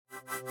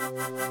I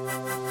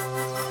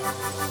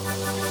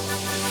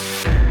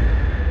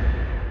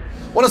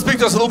want to speak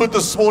to us a little bit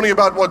this morning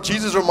about what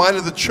Jesus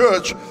reminded the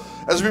church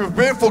as we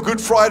prepare for Good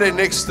Friday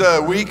next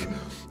week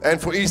and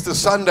for Easter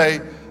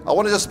Sunday. I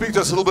want to just speak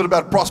to us a little bit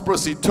about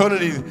prosperous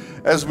eternity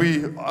as we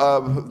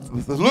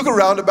look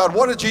around about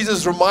what did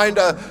Jesus remind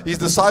his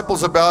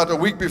disciples about a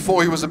week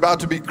before he was about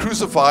to be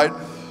crucified,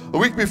 a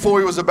week before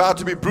he was about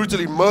to be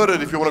brutally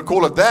murdered, if you want to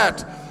call it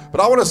that. But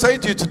I want to say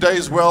to you today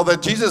as well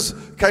that Jesus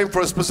came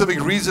for a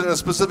specific reason and a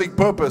specific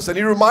purpose. And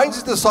he reminds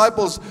his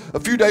disciples a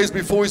few days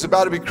before he's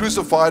about to be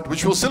crucified,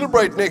 which we'll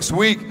celebrate next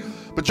week.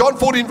 But John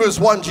 14 verse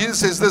 1,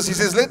 Jesus says this. He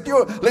says,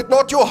 let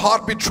not your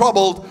heart be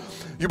troubled.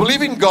 You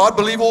believe in God,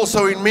 believe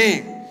also in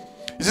me.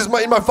 He says,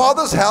 in my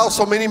Father's house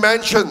are many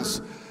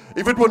mansions.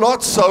 If it were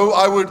not so,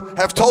 I would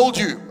have told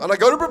you. And I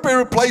go to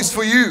prepare a place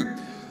for you.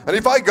 And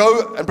if I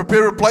go and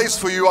prepare a place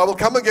for you, I will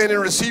come again and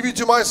receive you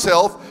to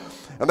myself,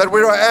 and that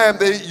where I am,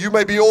 there you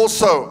may be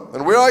also.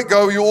 And where I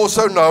go, you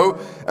also know,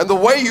 and the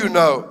way you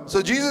know.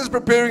 So Jesus is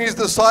preparing his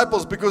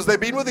disciples because they've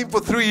been with him for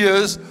 3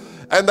 years,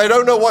 and they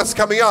don't know what's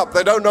coming up.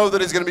 They don't know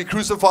that he's going to be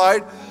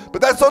crucified.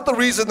 But that's not the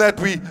reason that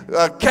we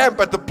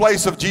camp at the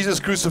place of Jesus'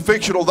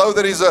 crucifixion, although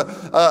that is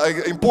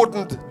an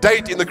important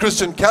date in the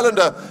Christian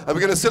calendar, and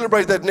we're going to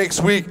celebrate that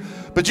next week.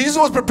 But Jesus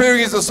was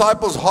preparing his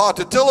disciples' heart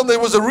to tell them there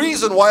was a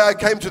reason why I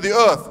came to the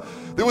earth.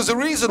 There was a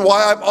reason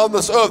why I'm on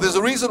this earth. There's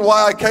a reason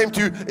why I came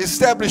to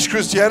establish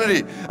Christianity.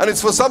 And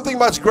it's for something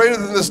much greater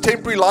than this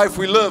temporary life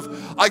we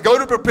live. I go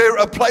to prepare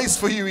a place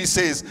for you, he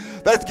says.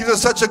 That gives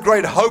us such a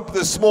great hope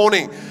this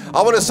morning.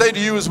 I want to say to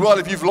you as well,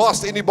 if you've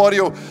lost anybody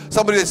or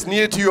somebody that's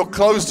near to you or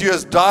close to you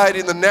has died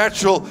in the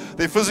natural,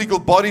 their physical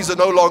bodies are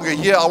no longer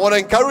here, I want to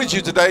encourage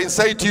you today and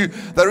say to you,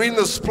 they're in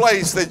this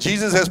place that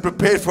Jesus has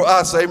prepared for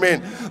us.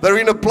 Amen. They're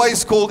in a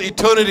place called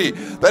eternity.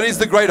 That is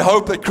the great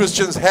hope that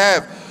Christians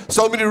have.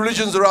 So many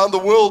religions around the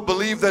world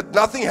believe that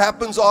nothing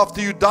happens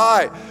after you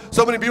die.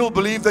 So many people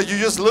believe that you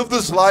just live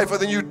this life and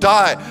then you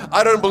die.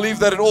 I don't believe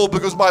that at all,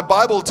 because my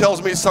Bible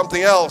tells me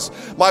something else.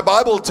 My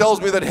Bible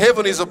tells me that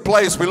heaven is a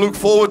place we look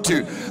forward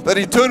to, that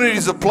eternity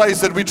is a place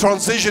that we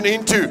transition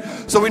into.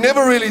 So we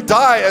never really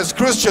die as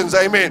Christians,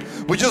 amen.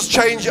 We just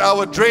change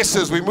our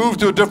addresses. We move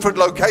to a different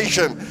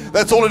location.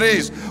 That's all it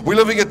is. We're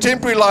living a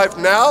temporary life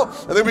now,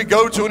 and then we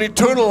go to an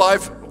eternal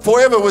life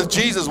forever with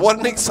Jesus. What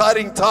an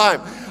exciting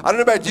time. I don't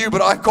know about you,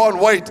 but I can't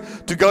wait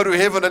to go to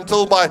heaven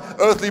until my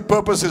earthly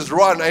purpose is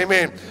run.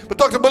 Amen. But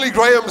Dr. Billy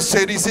Graham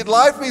said,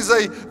 life is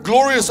a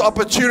glorious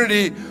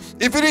opportunity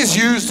if it is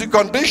used to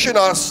condition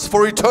us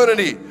for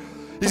eternity.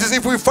 He says,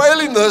 if we fail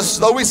in this,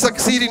 though we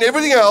succeed in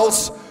everything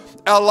else,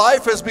 our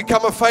life has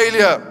become a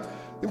failure.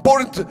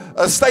 Important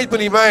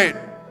statement he made.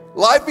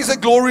 Life is a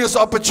glorious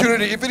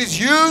opportunity if it is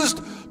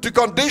used to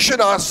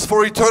condition us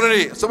for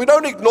eternity. So we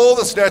don't ignore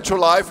this natural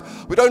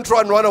life. We don't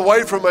try and run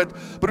away from it.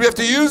 But we have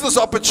to use this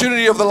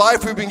opportunity of the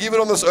life we've been given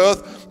on this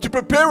earth to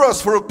prepare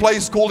us for a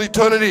place called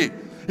eternity.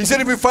 He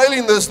said, if we fail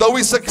in this, though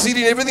we succeed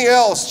in everything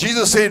else,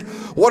 Jesus said,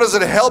 what does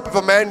it help if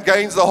a man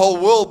gains the whole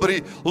world but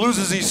he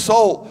loses his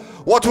soul?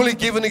 What will he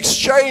give in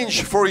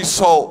exchange for his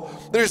soul?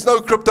 There is no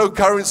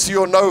cryptocurrency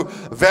or no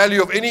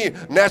value of any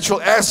natural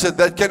asset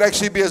that can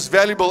actually be as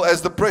valuable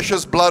as the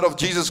precious blood of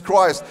Jesus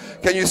Christ.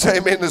 Can you say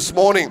amen this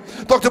morning?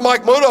 Dr.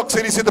 Mike Murdoch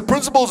said, the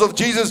principles of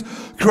Jesus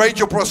create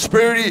your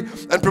prosperity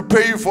and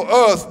prepare you for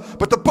earth,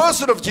 but the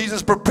person of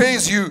Jesus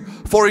prepares you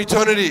for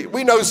eternity.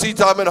 We know seed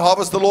time and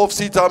harvest, the law of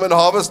seed time and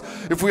harvest.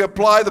 If we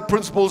apply the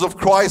principles of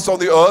Christ on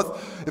the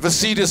earth, if a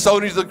seed is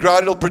sown into the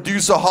ground, it'll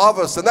produce a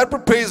harvest, and that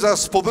prepares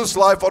us for this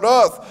life on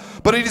earth.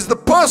 But it is the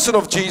person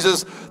of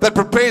Jesus that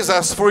prepares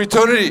us for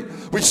eternity,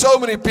 which so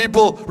many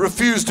people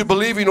refuse to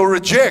believe in or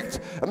reject.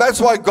 And that's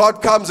why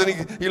God comes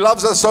and He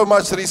loves us so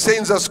much that He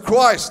sends us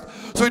Christ.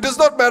 So it does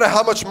not matter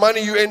how much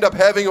money you end up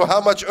having or how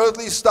much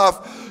earthly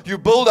stuff you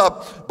build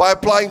up by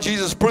applying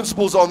Jesus'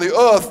 principles on the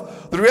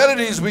earth. The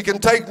reality is we can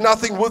take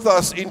nothing with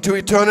us into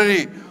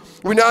eternity.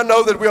 We now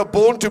know that we are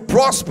born to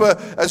prosper.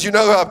 As you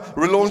know, I'm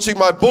relaunching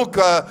my book,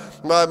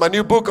 my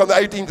new book on the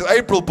 18th of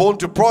April, Born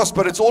to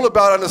Prosper. It's all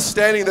about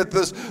understanding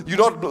that you're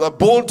not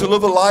born to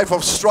live a life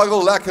of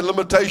struggle, lack, and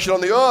limitation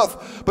on the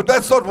earth. But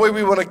that's not where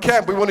we want to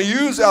camp. We want to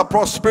use our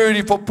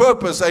prosperity for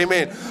purpose,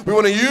 amen. We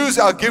want to use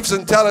our gifts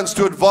and talents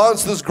to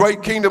advance this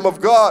great kingdom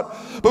of God.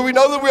 But we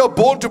know that we are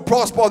born to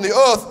prosper on the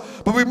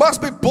earth, but we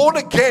must be born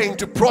again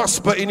to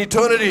prosper in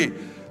eternity.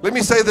 Let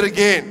me say that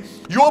again.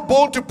 You are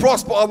born to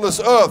prosper on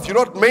this earth. You're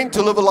not meant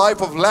to live a life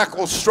of lack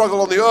or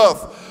struggle on the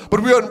earth.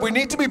 But we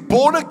need to be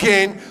born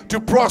again to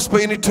prosper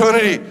in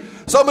eternity.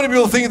 So many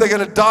people think they're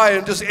going to die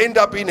and just end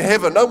up in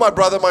heaven. No, my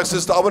brother, my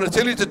sister, I want to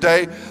tell you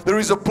today, there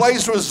is a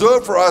place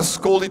reserved for us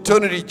called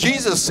eternity.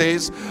 Jesus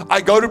says, I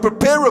go to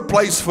prepare a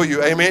place for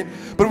you. Amen.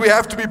 But we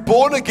have to be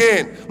born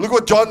again. Look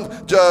what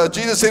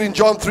Jesus said in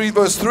John 3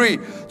 verse 3.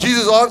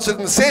 Jesus answered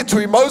and said to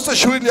him, most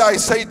assuredly I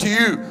say to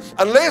you,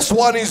 unless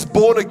one is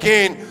born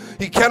again,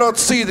 he cannot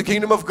see the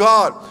kingdom of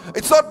God.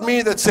 It's not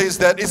me that says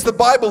that, it's the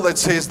Bible that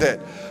says that.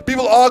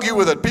 People argue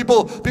with it,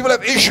 people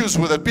have issues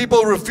with it,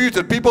 people refute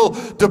it, people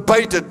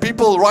debate it,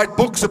 people write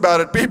books about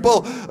it,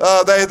 people,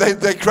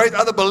 they create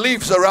other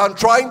beliefs around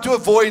trying to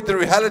avoid the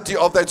reality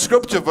of that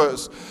scripture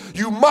verse.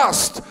 You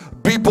must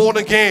be born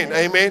again,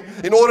 amen,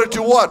 in order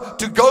to what?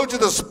 To go to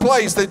this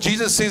place that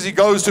Jesus says he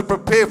goes to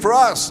prepare for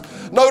us.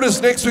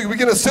 Notice next week we're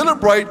going to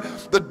celebrate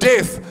the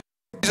death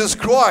of Jesus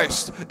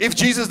Christ. If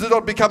Jesus did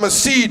not become a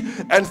seed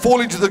and fall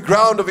into the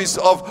ground of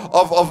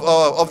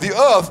the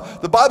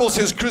earth, the Bible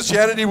says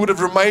Christianity would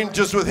have remained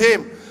just with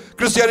him.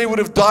 Christianity would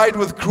have died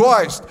with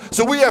Christ.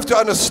 So we have to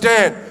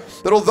understand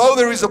that although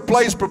there is a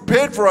place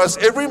prepared for us,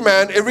 every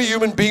man, every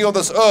human being on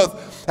this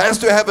earth has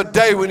to have a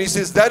day when he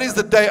says, that is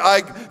the day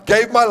I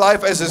gave my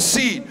life as a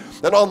seed.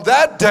 And on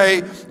that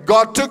day,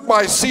 God took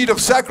my seed of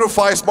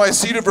sacrifice, my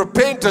seed of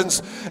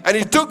repentance, and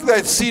he took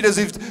that seed as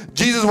if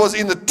Jesus was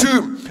in the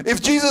tomb.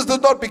 If Jesus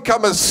did not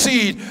become a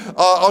seed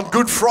on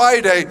Good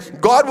Friday,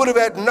 God would have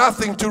had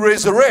nothing to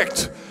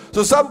resurrect.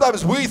 So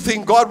sometimes we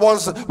think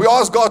we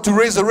ask God to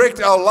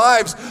resurrect our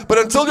lives, but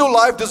until your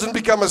life doesn't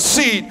become a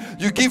seed,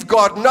 you give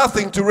God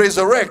nothing to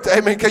resurrect.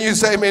 Amen. Can you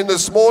say amen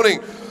this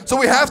morning? So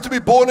we have to be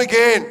born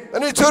again.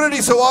 And eternity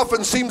so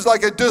often seems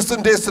like a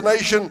distant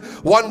destination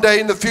one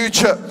day in the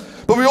future.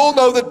 But we all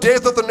know the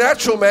death of the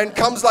natural man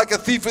comes like a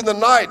thief in the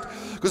night.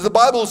 Because the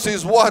Bible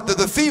says what? That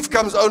the thief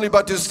comes only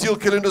but to steal,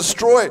 kill, and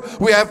destroy.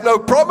 We have no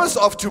promise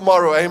of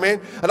tomorrow, amen?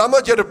 And I'm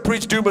not here to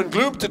preach doom and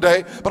gloom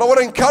today, but I want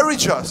to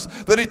encourage us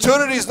that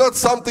eternity is not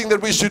something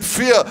that we should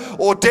fear,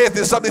 or death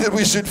is something that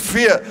we should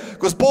fear.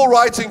 Because Paul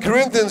writes in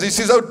Corinthians, he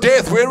says, oh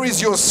death, where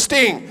is your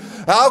sting?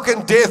 How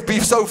can death be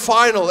so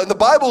final? And the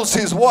Bible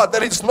says what?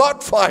 That it's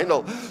not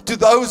final. To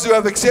those who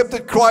have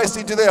accepted Christ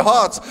into their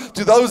hearts,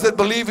 to those that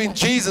believe in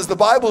Jesus, the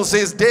Bible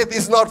says death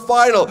is not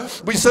final.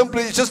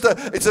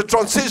 It's a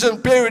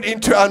transition period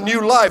into our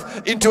new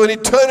life, into an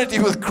eternity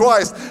with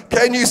Christ.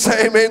 Can you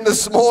say amen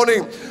this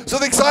morning? So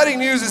the exciting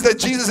news is that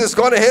Jesus has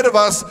gone ahead of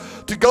us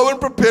to go and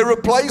prepare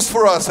a place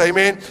for us,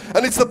 amen.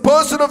 And it's the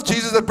person of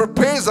Jesus that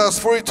prepares us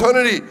for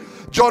eternity.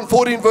 John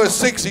 14 verse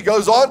 6, he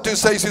goes on to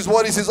say, he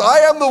says, I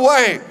am the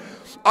way,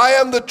 I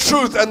am the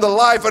truth and the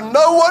life, and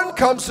no one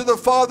comes to the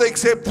Father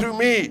except through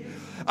me.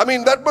 I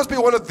mean, that must be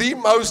one of the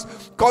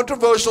most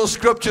controversial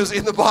scriptures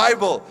in the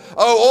Bible.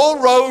 Oh,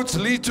 all roads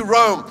lead to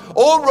Rome.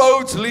 All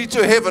roads lead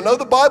to heaven. No,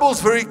 the Bible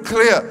is very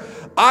clear.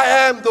 I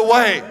am the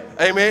way.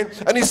 Amen.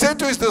 And he said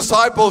to his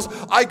disciples,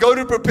 I go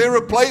to prepare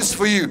a place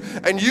for you,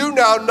 and you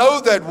now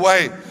know that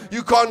way.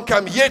 You can't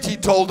come yet, he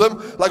told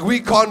them, like we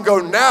can't go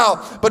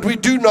now, but we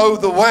do know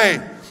the way.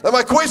 Now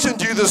my question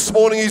to you this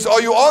morning is,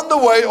 are you on the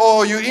way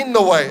or are you in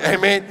the way?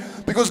 Amen.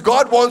 Because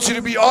God wants you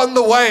to be on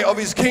the way of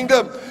his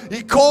kingdom.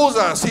 He calls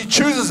us, he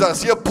chooses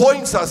us, he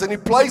appoints us, and he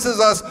places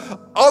us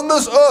on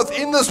this earth,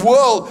 in this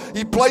world.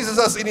 He places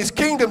us in his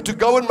kingdom to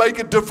go and make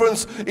a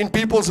difference in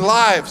people's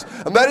lives.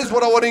 And that is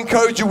what I want to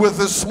encourage you with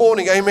this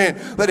morning. Amen.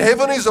 That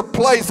heaven is a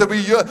place that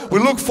we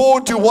look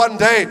forward to one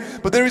day.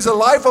 But there is a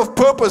life of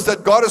purpose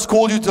that God has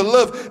called you to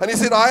live. And he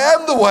said, I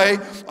am the way,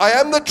 I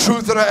am the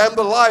truth, and I am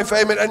the life.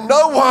 Amen. And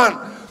no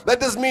one. That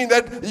doesn't mean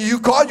that you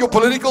can't, your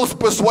political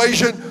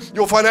persuasion,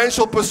 your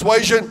financial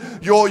persuasion,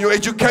 your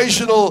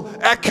educational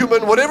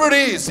acumen, whatever it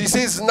is. He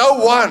says no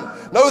one,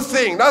 no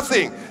thing,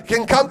 nothing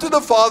can come to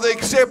the Father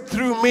except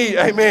through me.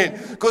 Amen.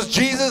 Because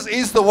Jesus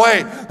is the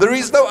way. There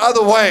is no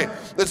other way.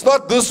 It's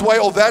not this way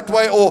or that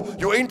way or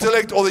your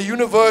intellect or the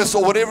universe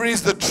or whatever it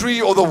is, the tree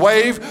or the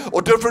wave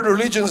or different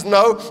religions.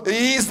 No,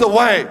 he is the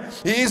way.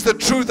 He is the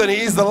truth and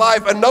he is the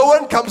life. And no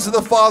one comes to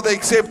the Father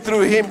except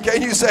through him.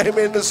 Can you say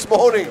amen this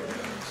morning?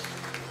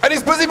 And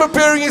he's busy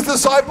preparing his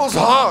disciples'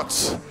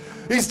 hearts.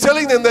 He's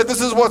telling them that this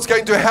is what's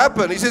going to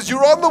happen. He says,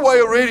 you're on the way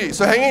already,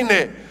 so hang in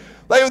there.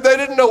 They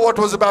didn't know what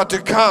was about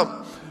to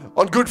come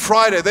on Good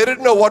Friday. They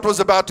didn't know what was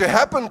about to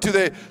happen to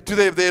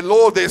their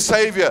Lord, their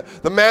Savior,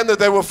 the man that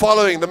they were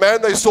following, the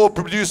man they saw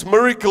produce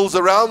miracles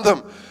around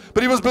them.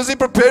 But he was busy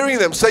preparing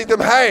them, saying to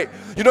them, hey,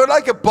 you know,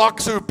 like a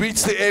boxer who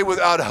beats the air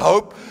without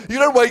hope. You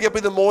don't wake up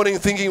in the morning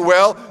thinking,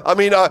 well, I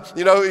mean,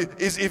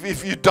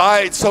 if you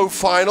die, it's so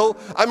final.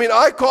 I mean,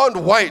 I can't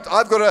wait.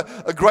 I've got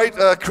a great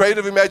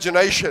creative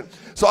imagination.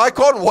 So I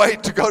can't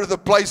wait to go to the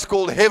place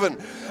called heaven.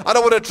 I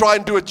don't want to try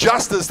and do it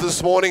justice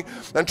this morning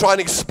and try and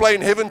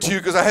explain heaven to you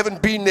because I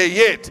haven't been there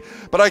yet.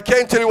 But I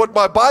can tell you what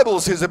my Bible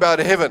says about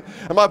heaven.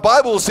 And my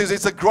Bible says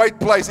it's a great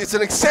place. It's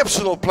an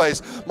exceptional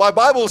place. My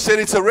Bible said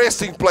it's a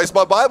resting place.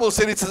 My Bible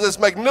said it's this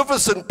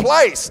magnificent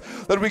place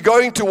that we're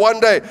going to one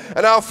day.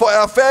 And our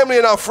family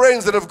and our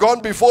friends that have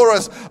gone before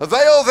us,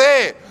 they are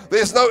there.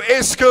 There's no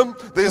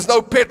Eskom, there's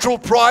no petrol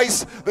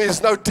price,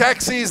 there's no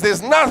taxis,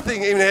 there's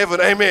nothing in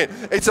heaven, amen.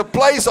 It's a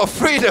place of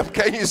freedom,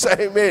 can you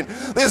say amen?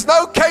 There's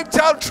no Cape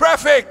Town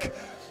traffic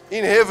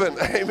in heaven,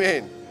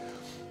 amen.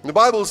 The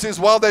Bible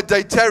says, while that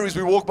day tarries,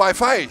 we walk by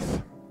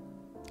faith.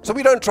 So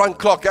we don't try and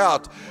clock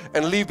out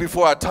and leave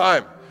before our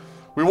time.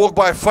 We walk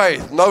by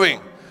faith,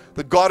 knowing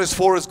that God is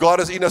for us, God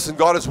is in us, and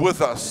God is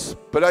with us.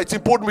 But it's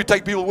important we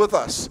take people with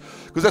us,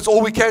 because that's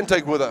all we can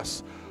take with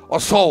us, our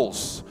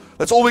souls.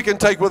 That's all we can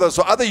take with us.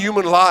 So other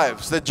human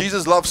lives that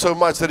Jesus loved so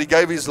much that he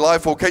gave his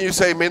life for. Can you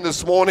say amen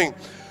this morning?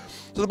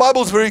 So the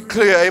Bible is very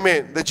clear,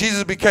 amen, that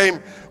Jesus became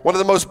one of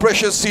the most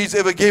precious seeds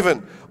ever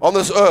given on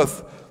this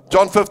earth.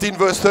 John 15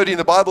 verse 13,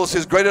 the Bible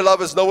says, greater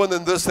love is no one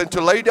than this, than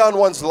to lay down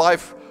one's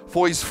life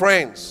for his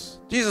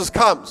friends. Jesus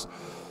comes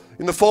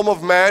in the form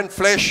of man,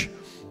 flesh.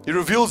 He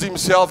reveals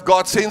himself.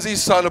 God sends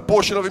his son, a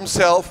portion of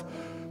himself,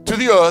 to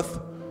the earth,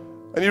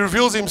 and he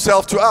reveals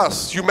himself to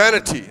us,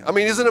 humanity. I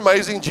mean, isn't it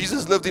amazing?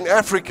 Jesus lived in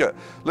Africa,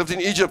 lived in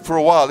Egypt for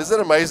a while. Isn't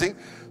that amazing?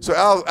 So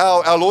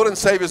our Lord and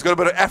Savior's got a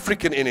bit of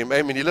African in him.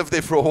 Amen. He lived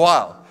there for a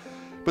while.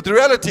 But the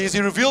reality is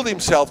he revealed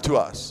himself to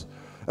us.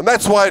 And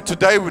that's why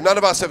today none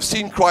of us have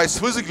seen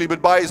Christ physically,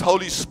 but by his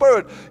Holy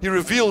Spirit, he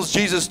reveals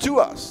Jesus to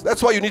us.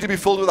 That's why you need to be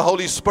filled with the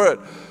Holy Spirit.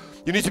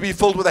 You need to be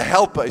filled with a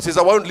helper. He says,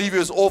 I won't leave you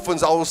as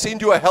orphans. I will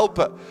send you a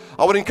helper.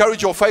 I would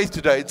encourage your faith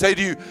today and say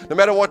to you, no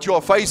matter what you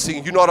are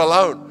facing, you're not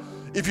alone.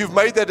 If you've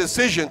made that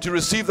decision to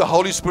receive the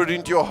Holy Spirit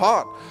into your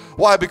heart.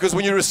 Why? Because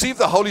when you receive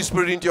the Holy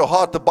Spirit into your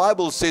heart, the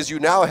Bible says you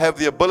now have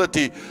the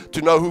ability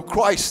to know who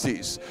Christ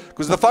is.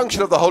 Because the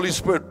function of the Holy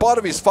Spirit, part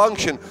of his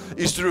function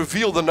is to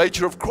reveal the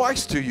nature of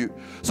Christ to you.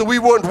 So we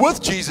weren't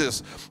with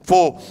Jesus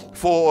for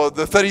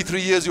the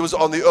 33 years he was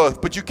on the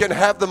earth, but you can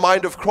have the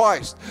mind of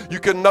Christ. You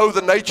can know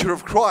the nature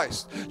of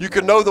Christ. You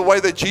can know the way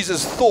that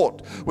Jesus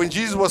thought. When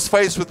Jesus was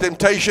faced with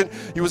temptation,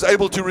 he was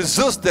able to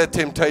resist that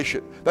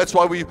temptation. That's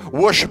why we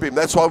worship him.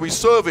 That's why we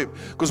serve him.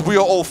 Because we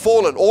are all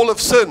fallen. All have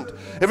sinned.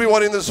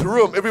 Everyone in this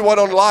room, everyone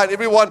online,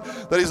 everyone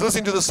that is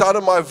listening to the sound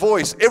of my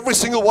voice, every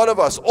single one of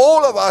us,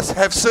 all of us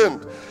have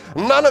sinned.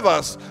 None of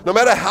us, no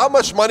matter how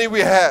much money we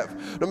have,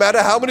 no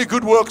matter how many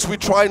good works we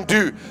try and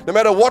do, no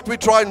matter what we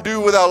try and do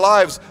with our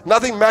lives,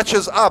 nothing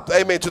matches up,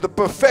 amen, to the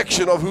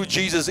perfection of who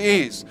Jesus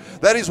is.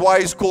 That is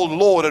why he's called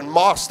Lord and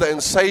Master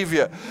and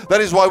Savior.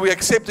 That is why we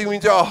accept him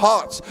into our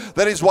hearts.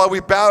 That is why we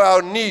bow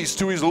our knees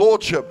to his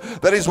Lordship.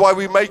 That is why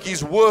we make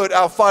his word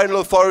our final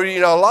authority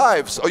in our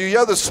lives. Are you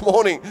here this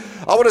morning?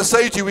 I want to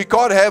say to you, we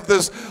can't have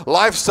this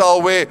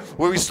lifestyle where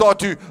we start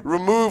to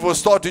remove or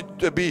start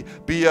to be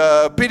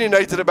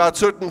opinionated about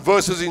certain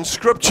verses in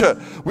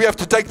Scripture. We have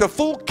to take the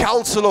full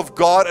counsel of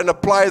God and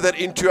apply that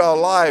into our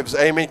lives.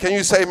 Amen. Can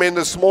you say amen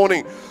this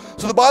morning?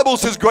 So the Bible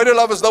says, greater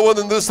love is no one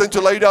than this, than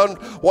to lay down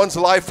one's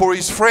life for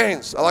his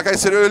friends. Like I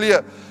said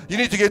earlier, you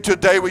need to get to a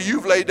day where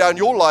you've laid down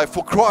your life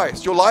for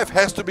Christ. Your life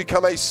has to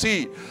become a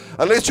seed.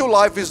 Unless your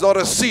life is not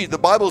a seed, the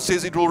Bible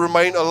says it will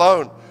remain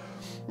alone.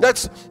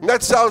 That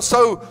sounds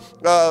so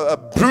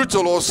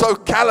brutal or so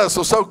callous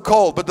or so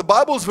cold, but the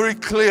Bible is very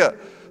clear.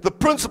 The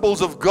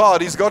principles of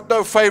God, he's got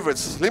no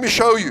favorites. Let me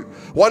show you.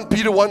 1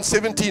 Peter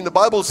 1:17, the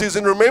Bible says,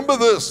 and remember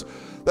this,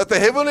 that the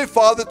Heavenly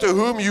Father to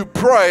whom you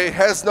pray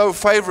has no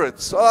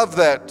favorites. I love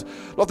that.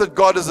 Not that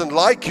God doesn't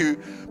like you,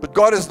 but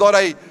God is not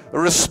a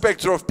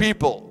respecter of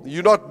people.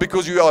 You're not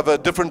because you have a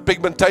different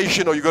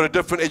pigmentation or you've got a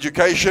different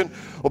education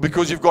or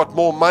because you've got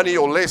more money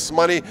or less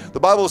money. The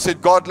Bible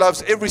said God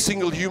loves every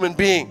single human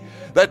being.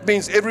 That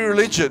means every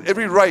religion,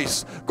 every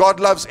race. God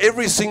loves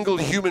every single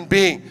human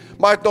being.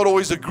 Might not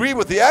always agree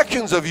with the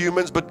actions of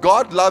humans, but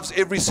God loves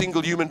every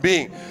single human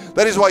being.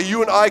 That is why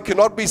you and I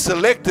cannot be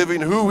selective in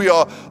who we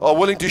are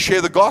willing to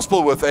share the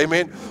gospel with.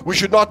 Amen. We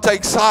should not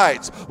take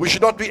sides. We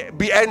should not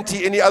be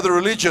anti any other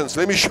religions.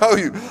 Let me show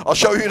you. I'll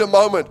show you in a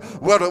moment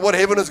what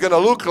heaven is going to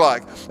look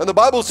like. And the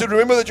Bible said,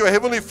 remember that your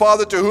Heavenly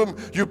Father to whom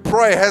you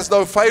pray has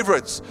no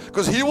favorites,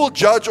 because he will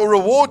judge or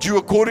reward you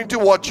according to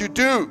what you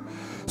do.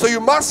 So you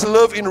must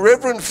live in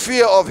reverent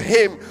fear of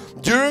him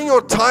during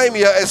your time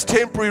here as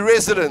temporary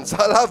residents.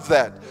 I love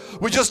that.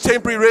 We're just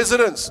temporary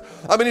residents.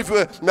 I mean,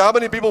 how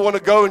many people want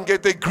to go and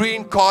get their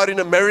green card in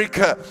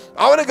America?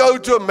 I want to go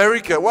to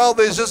America. Well,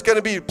 there's just going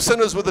to be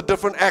sinners with a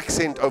different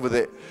accent over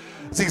there.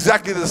 It's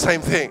exactly the same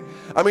thing.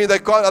 I mean,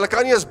 hulle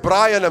kan nie eens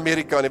braai in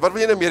Amerika nie. Wat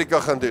wil jy in Amerika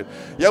gaan doen?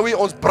 Ja,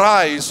 ons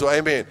braai hier so,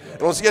 amen.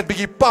 En ons eet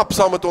bietjie pap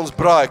saam met ons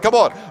braai. Come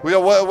on.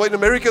 In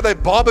America they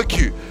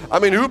barbecue. I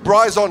mean, who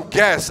braais on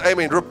gas?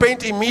 Amen.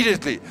 Repent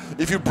immediately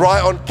if you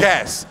braai on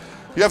gas.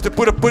 You have to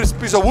put a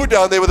piece of wood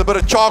down there with a bit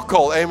of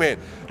charcoal. Amen.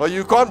 Well,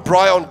 you can't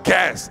braai on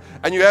gas.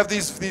 And you have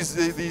these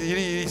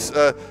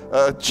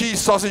cheese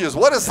sausages.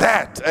 What is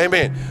that?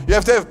 Amen. You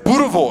have to have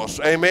boerewors.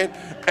 Amen.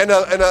 And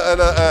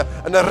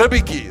a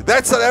ribbiki.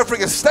 That's South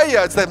Africa. Stay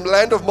here. It's the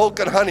land of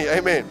milk and honey.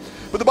 Amen.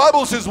 But the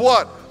Bible says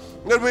what?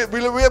 That we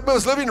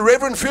must live in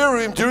reverent fear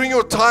of him during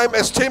your time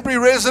as temporary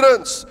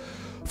residents.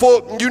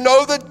 For you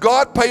know that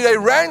God paid a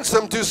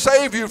ransom to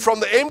save you from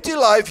the empty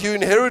life you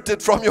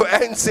inherited from your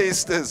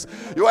ancestors.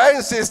 Your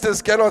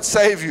ancestors cannot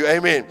save you.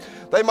 Amen.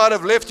 They might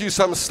have left you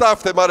some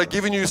stuff. They might have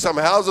given you some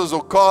houses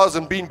or cars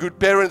and been good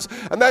parents.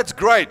 And that's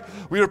great.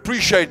 We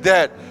appreciate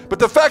that. But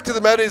the fact of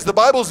the matter is the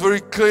Bible's very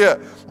clear.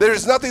 There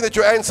is nothing that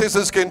your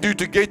ancestors can do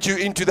to get you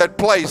into that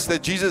place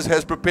that Jesus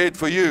has prepared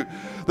for you.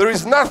 There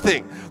is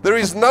nothing. There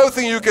is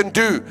nothing you can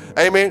do,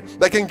 amen,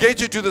 that can get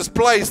you to this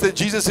place that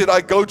Jesus said,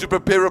 I go to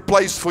prepare a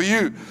place for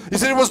you. He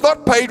said it was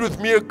not paid with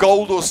mere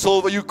gold or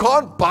silver. You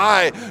can't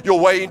buy your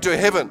way into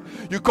heaven.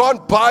 You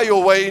can't buy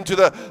your way into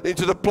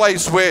the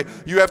place where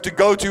you have to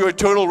go to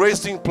eternal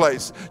resting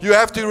place. You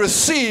have to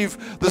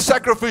receive the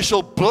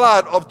sacrificial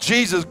blood of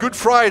Jesus. Good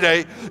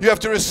Friday, you have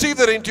to receive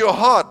that into your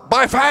heart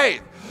by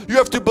faith. You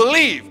have to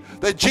believe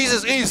that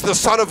Jesus is the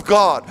Son of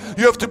God.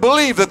 You have to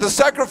believe that the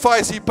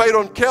sacrifice He paid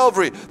on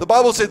Calvary, the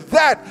Bible said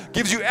that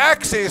gives you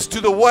access to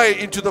the way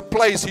into the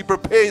place He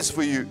prepares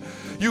for you.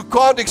 You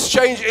can't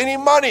exchange any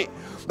money.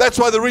 That's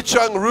why the rich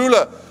young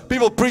ruler,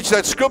 people preach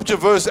that scripture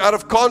verse out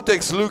of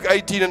context, Luke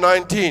 18 and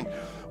 19.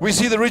 We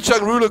see the rich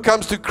young ruler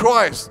comes to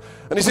Christ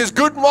and he says,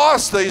 "Good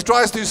master." He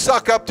tries to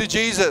suck up to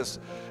Jesus.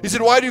 He said,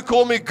 "Why do you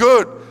call me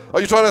good? Are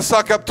you trying to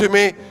suck up to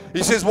me?"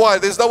 He says, "Why?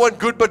 There's no one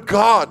good but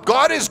God.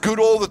 God is good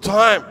all the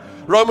time."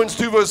 Romans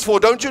 2 verse 4,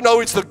 don't you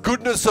know it's the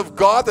goodness of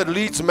God that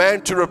leads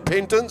man to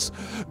repentance?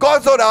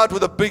 God's not out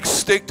with a big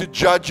stick to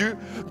judge you.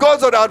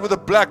 God's not out with a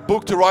black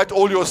book to write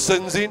all your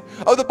sins in.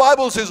 Oh, the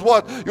Bible says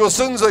what? Your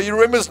sins are, He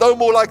remembers no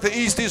more like the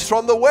east is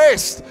from the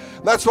west.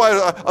 That's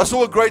why I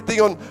saw a great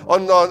thing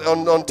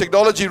on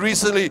technology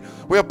recently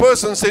where a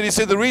person said, he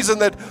said the reason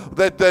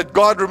that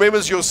God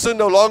remembers your sin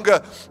no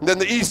longer than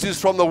the east is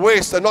from the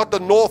west and not the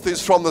north is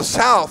from the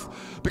south,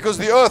 because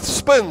the earth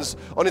spins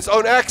on its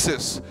own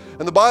axis.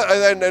 And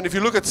if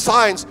you look at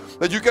science,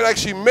 that you can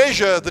actually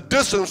measure the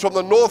distance from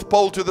the North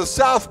Pole to the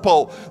South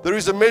Pole. There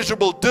is a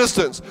measurable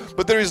distance,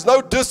 but there is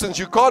no distance.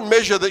 You can't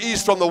measure the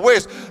east from the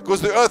west because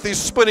the earth is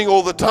spinning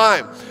all the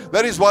time.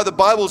 That is why the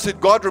Bible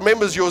said God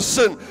remembers your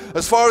sin.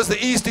 As far as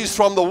the east is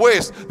from the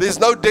west, there's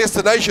no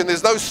destination,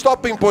 there's no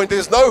stopping point,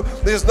 there's no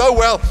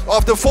well,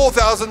 after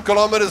 4,000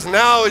 kilometers,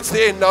 now it's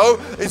there. No,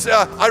 it's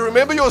I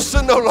remember your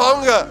sin no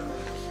longer.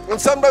 And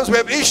sometimes we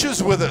have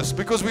issues with this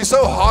because we're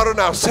so hard on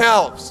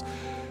ourselves.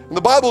 And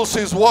the Bible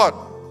says what?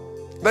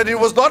 That it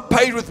was not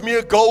paid with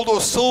mere gold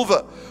or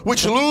silver,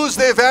 which lose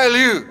their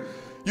value.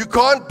 You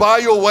can't buy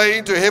your way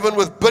into heaven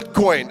with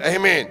Bitcoin.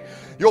 Amen.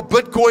 Your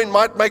Bitcoin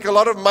might make a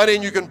lot of money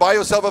and you can buy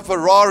yourself a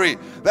Ferrari.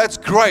 That's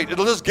great.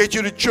 It'll just get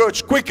you to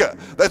church quicker.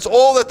 That's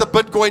all that the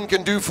Bitcoin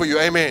can do for you.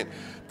 Amen.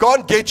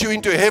 Can't get you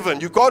into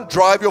heaven. You can't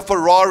drive your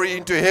Ferrari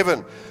into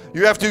heaven.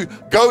 You have to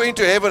go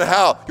into heaven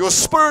how? Your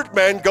spirit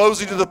man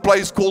goes into the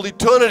place called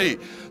eternity.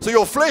 So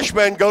your flesh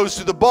man goes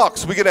to the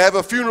box. We're going to have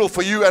a funeral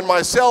for you and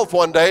myself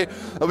one day.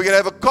 And we're going to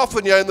have a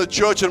coffin here in the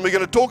church. And we're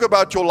going to talk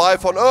about your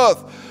life on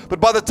earth.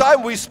 But by the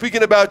time we're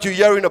speaking about you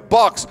here in a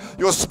box,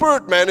 your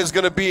spirit man is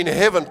going to be in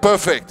heaven,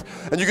 perfect.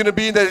 And you're going to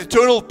be in that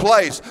eternal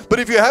place. But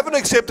if you haven't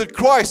accepted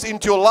Christ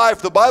into your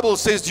life, the Bible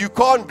says you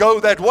can't go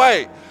that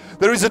way.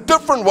 There is a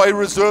different way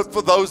reserved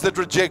for those that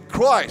reject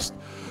Christ.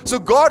 So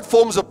God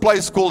forms a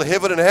place called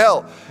heaven and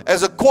hell.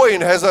 As a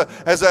coin has a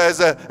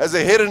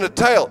head and a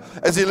tail.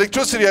 As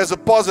electricity has a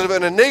positive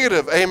and a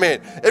negative. Amen.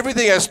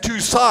 Everything has two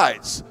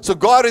sides. So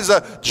God is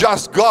a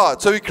just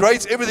God. So He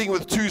creates everything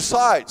with two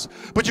sides.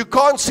 But you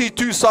can't see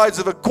two sides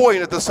of a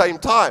coin at the same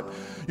time.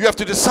 You have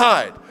to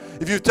decide.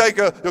 If you take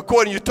a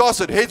coin and you toss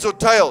it, heads or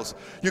tails.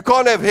 You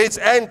can't have heads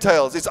and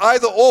tails. It's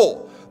either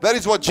or. That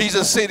is what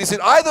Jesus said. He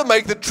said, either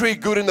make the tree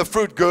good and the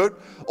fruit good,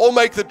 or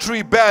make the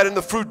tree bad and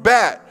the fruit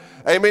bad.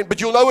 Amen. But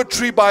you'll know a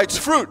tree by its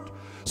fruit.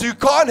 So you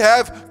can't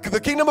have,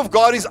 the kingdom of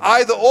God is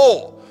either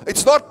or.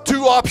 It's not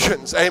two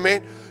options.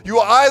 Amen. You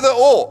are either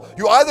or.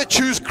 You either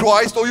choose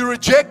Christ or you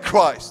reject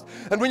Christ.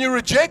 And when you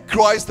reject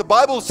Christ, the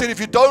Bible said if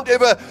you don't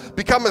ever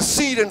become a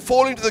seed and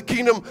fall into the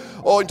kingdom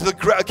or into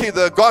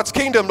the God's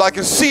kingdom like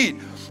a seed,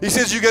 He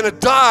says you're going to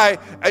die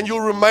and you'll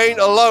remain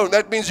alone.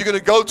 That means you're going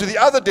to go to the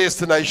other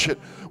destination,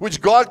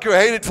 which God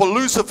created for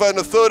Lucifer and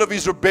a third of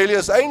his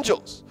rebellious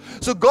angels.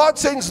 So God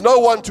sends no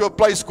one to a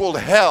place called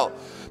hell.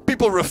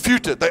 People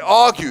refute it. They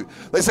argue.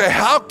 They say,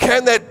 how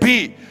can that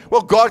be?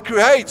 Well, God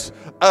creates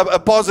a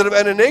positive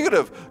and a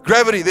negative.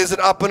 Gravity, there's an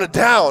up and a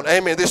down.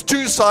 Amen. There's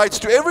two sides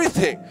to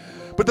everything.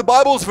 But the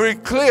Bible is very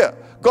clear.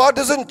 God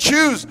doesn't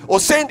choose or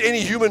send any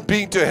human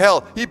being to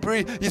hell.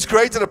 He's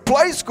created a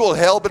place called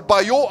hell, but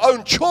by your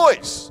own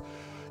choice,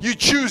 you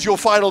choose your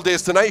final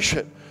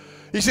destination.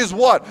 He says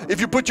what? If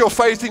you put your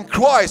faith in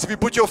Christ, if you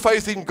put your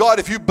faith in God,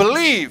 if you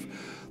believe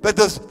that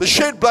the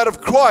shed blood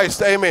of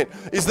Christ, amen,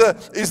 is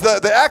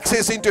the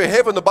access into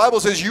heaven, the Bible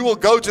says you will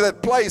go to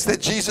that place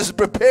that Jesus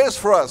prepares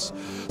for us.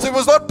 So it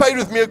was not paid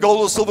with mere gold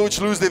or silver which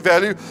lose their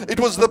value. It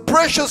was the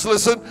precious,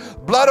 listen,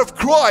 blood of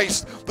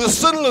Christ, the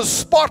sinless,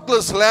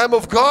 spotless Lamb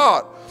of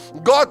God.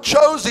 God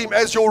chose Him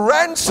as your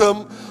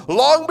ransom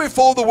long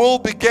before the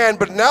world began,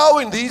 but now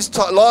in these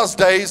last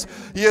days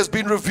He has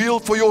been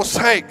revealed for your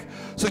sake.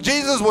 So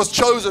Jesus was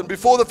chosen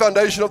before the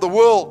foundation of the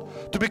world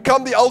to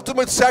become the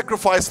ultimate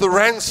sacrifice, the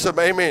ransom,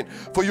 amen,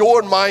 for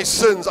your and my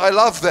sins. I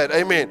love that,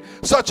 amen.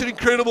 Such an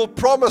incredible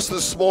promise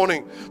this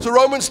morning. So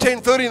Romans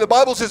 10:30, the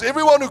Bible says,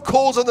 everyone who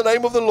calls on the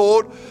name of the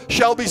Lord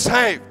shall be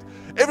saved.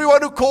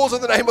 Everyone who calls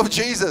on the name of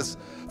Jesus.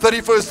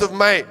 31st of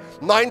May,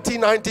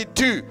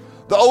 1992.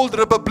 The old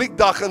Republiek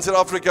Dag in South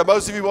Africa.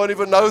 Most of you won't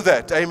even know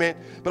that, amen.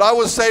 But I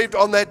was saved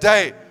on that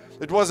day.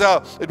 It was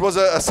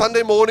a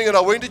Sunday morning and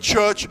I went to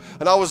church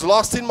and I was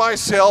lost in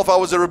myself. I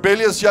was a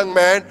rebellious young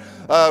man,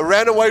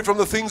 ran away from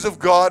the things of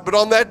God. But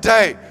on that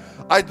day,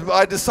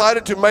 I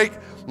decided to make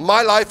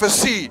my life a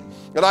seed.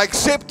 And I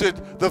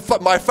accepted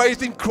my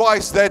faith in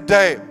Christ that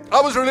day. I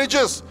was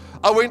religious.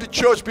 I went to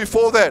church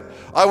before that.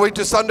 I went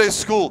to Sunday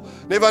school.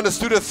 Never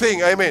understood a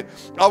thing. Amen.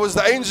 I was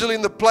the angel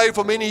in the play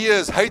for many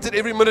years. Hated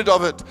every minute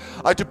of it.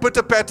 I had to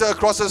pitter-patter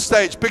across a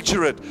stage.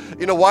 Picture it.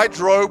 In a white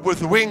robe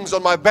with wings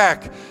on my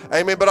back.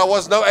 Amen. But I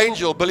was no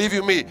angel. Believe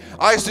you me.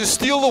 I used to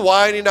steal the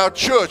wine in our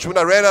church when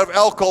I ran out of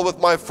alcohol with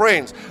my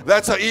friends.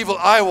 That's how evil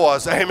I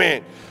was.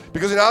 Amen.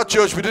 Because in our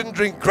church, we didn't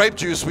drink grape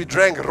juice. We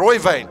drank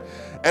rooiwyn.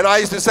 And I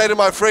used to say to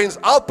my friends,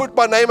 I'll put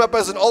my name up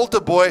as an altar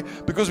boy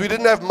because we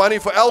didn't have money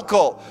for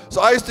alcohol. So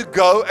I used to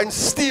go and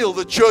steal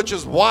the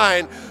church's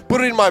wine,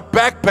 put it in my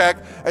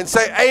backpack, and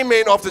say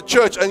amen after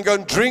church and go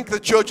and drink the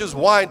church's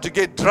wine to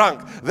get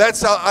drunk.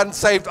 That's how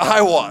unsaved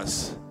I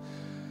was.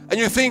 And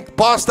you think,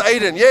 Pastor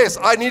Aiden, yes,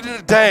 I needed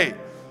a day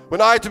when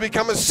I had to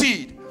become a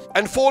seed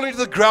and fall into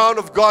the ground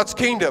of God's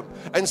kingdom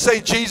and say,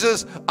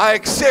 Jesus, I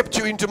accept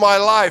you into my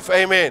life.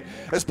 Amen.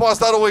 As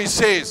Pastor always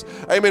says,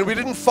 amen, we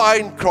didn't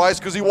find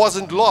Christ because he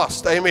wasn't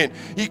lost. Amen.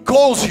 He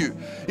calls you,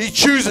 he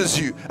chooses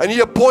you, and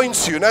he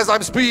appoints you. And as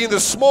I'm speaking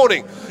this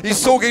morning,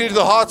 he's talking into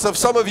the hearts of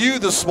some of you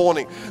this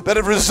morning that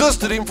have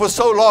resisted him for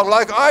so long,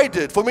 like I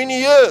did for many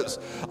years.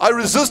 I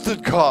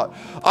resisted God.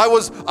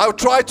 I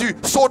tried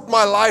to sort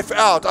my life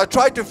out. I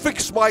tried to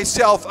fix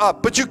myself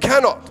up, but you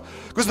cannot.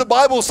 Because the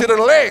Bible said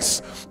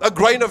unless a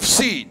grain of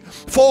seed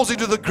falls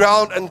into the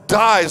ground and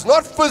dies,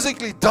 not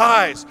physically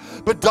dies,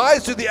 but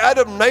dies to the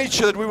Adam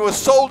nature that we were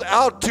sold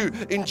out to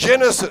in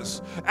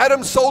Genesis.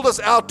 Adam sold us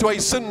out to a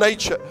sin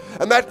nature,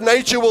 and that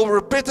nature will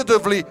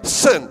repetitively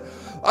sin.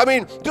 I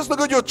mean, just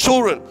look at your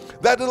children.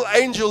 That little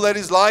angel that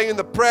is lying in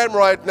the pram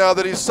right now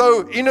that is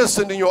so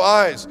innocent in your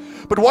eyes.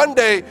 But one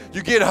day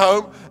you get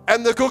home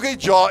and the cookie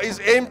jar is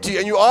empty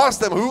and you ask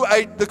them who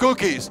ate the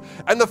cookies.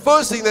 And the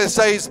first thing they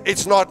say is,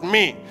 it's not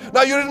me.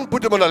 Now you didn't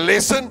put them on a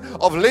lesson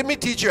of let me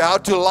teach you how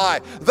to lie.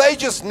 They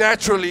just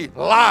naturally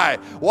lie.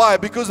 Why?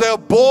 Because they are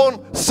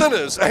born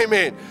sinners.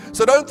 Amen.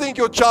 So don't think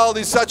your child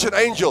is such an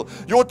angel.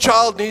 Your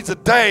child needs a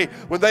day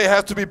when they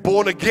have to be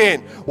born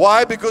again.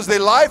 Why? Because their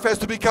life has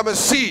to become a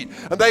seed.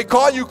 And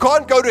you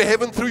can't go to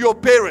heaven through your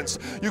parents.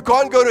 You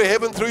can't go to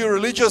heaven through your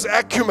religious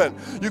acumen.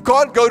 You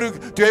can't go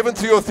to heaven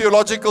through your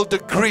theological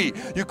degree.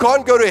 You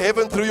can't go to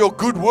heaven through your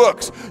good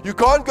works. You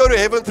can't go to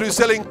heaven through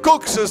selling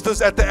Cook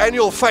Sisters at the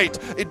annual fete.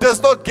 It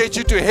does not get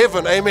you to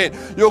heaven. Amen.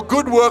 Your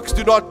good works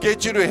do not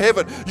get you to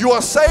heaven. You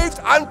are saved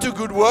unto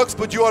good works,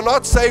 but you are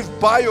not saved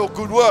by your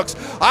good works.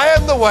 I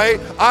am the way,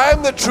 I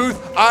am the truth,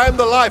 I am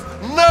the life.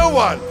 No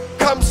one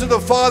comes to the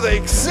Father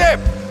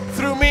except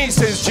through me,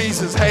 says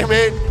Jesus.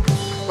 Amen.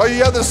 Are you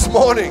here this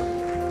morning?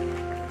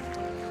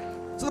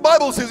 So the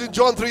Bible says in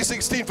John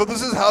 3:16, for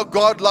this is how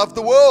God loved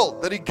the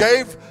world, that he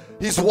gave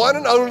his one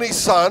and only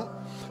Son,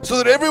 so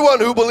that everyone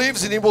who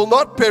believes in him will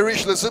not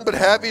perish, listen, but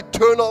have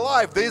eternal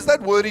life. There's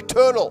that word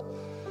eternal.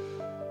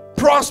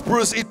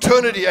 Prosperous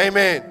eternity,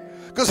 amen.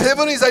 Because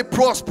heaven is a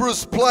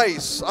prosperous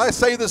place. I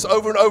say this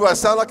over and over. I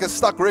sound like a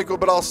stuck record,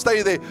 but I'll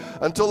stay there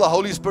until the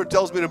Holy Spirit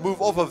tells me to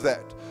move off of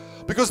that.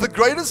 Because the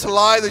greatest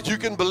lie that you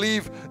can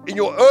believe in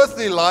your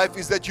earthly life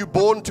is that you're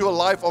born to a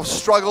life of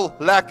struggle,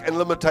 lack, and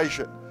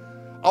limitation.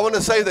 I want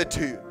to say that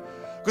to you.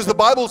 Because the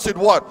Bible said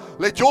what?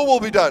 Let your will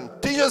be done.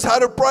 Teach us how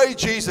to pray,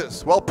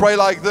 Jesus. Well, pray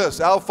like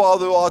this. Our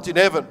Father who art in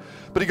heaven.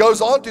 But he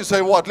goes on to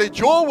say what? Let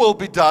your will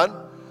be done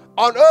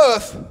on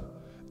earth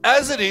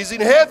as it is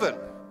in heaven.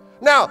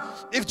 Now,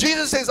 if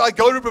Jesus says, I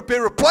go to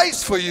prepare a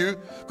place for you,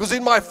 because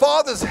in my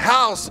Father's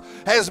house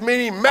has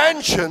many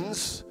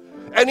mansions,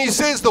 and he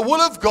says the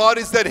will of God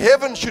is that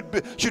heaven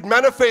should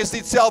manifest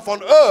itself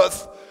on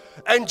earth,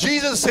 and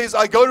Jesus says,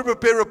 I go to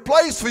prepare a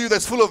place for you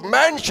that's full of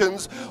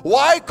mansions,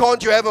 why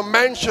can't you have a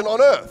mansion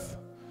on earth?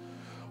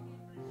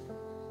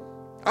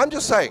 I'm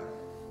just saying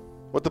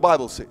what the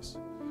Bible says.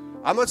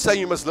 I'm not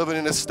saying you must live in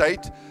an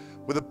estate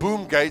with a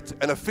boom gate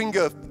and a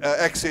finger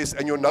access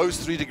and your nose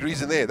 3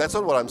 degrees in there. That's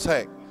not what I'm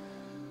saying.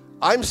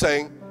 I'm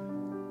saying,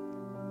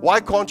 why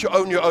can't you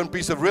own your own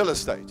piece of real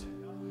estate?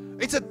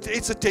 It's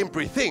a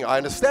temporary thing, I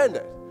understand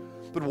that.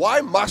 But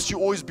why must you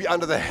always be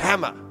under the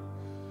hammer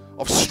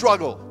of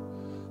struggle,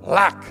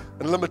 lack,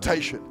 and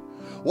limitation?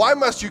 Why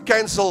must you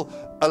cancel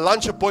a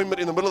lunch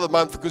appointment in the middle of the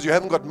month because you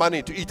haven't got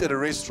money to eat at a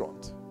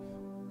restaurant?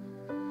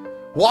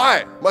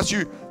 Why must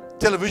you,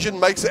 television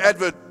makes an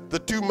advert, the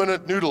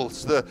 2-minute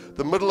noodles,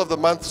 the middle of the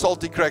month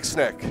salty crack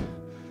snack.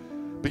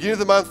 Beginning of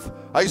the month,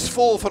 hy's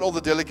full van all the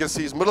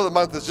delicacies. Middle of the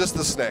month is just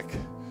the snack.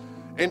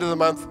 End of the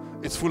month,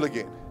 it's full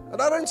again.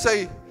 And I don't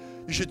say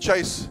you should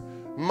chase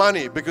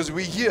money because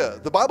we're here.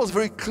 The Bible's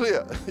very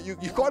clear. You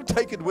can't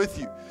take it with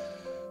you.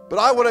 But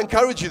I want to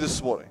encourage you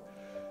this morning.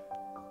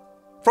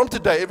 From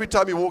today, every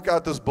time you walk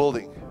out this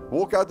building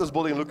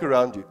and look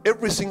around you.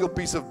 Every single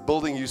piece of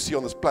building you see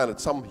on this planet,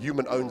 some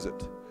human owns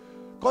it.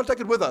 Can't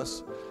take it with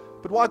us.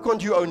 But why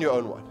can't you own your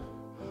own one?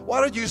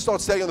 Why don't you start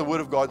staying on the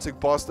Word of God and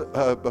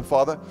saying,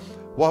 Father,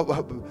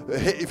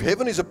 if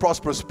heaven is a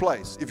prosperous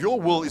place, if your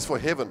will is for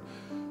heaven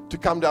to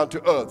come down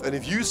to earth, and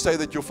if you say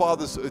that your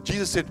Father's,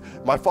 Jesus said,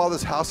 my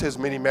Father's house has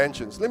many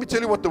mansions. Let me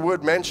tell you what the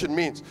word mansion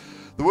means.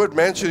 The word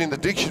mansion in the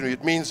dictionary,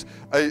 it means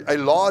a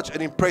large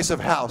and impressive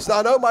house. Now,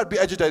 I know it might be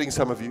agitating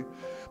some of you,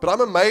 but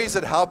I'm amazed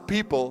at how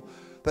people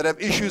that have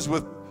issues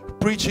with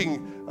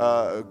preaching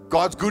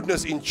God's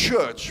goodness in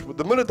church,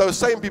 the minute those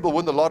same people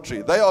win the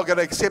lottery, they are going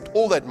to accept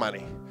all that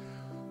money.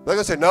 They're going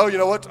to say, no, you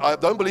know what, I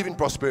don't believe in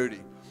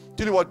prosperity.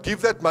 Tell you what,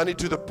 give that money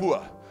to the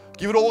poor.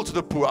 Give it all to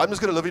the poor. I'm just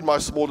going to live in my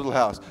small little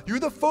house. You're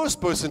the first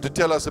person to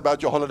tell us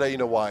about your holiday in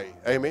Hawaii.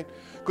 Amen.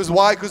 Because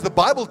why? Because the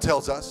Bible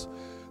tells us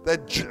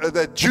that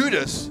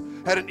Judas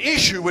had an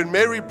issue when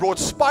Mary brought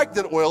spiked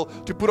oil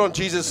to put on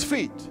Jesus'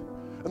 feet.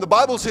 And the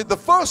Bible said the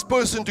first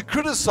person to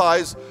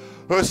criticize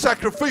her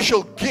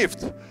sacrificial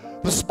gift,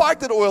 the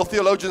spiked oil,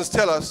 theologians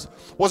tell us,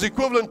 was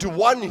equivalent to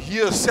 1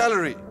 year's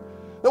salary.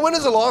 Now, when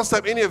is the last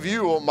time any of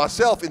you or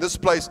myself in this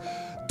place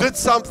did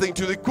something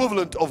to the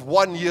equivalent of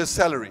 1 year's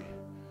salary?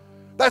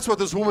 That's what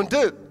this woman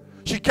did.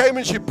 She came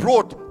and she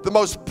brought the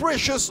most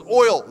precious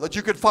oil that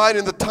you could find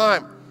in the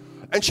time.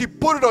 And she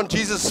put it on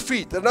Jesus'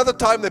 feet. Another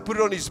time they put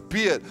it on his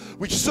beard,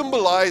 which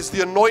symbolized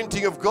the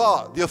anointing of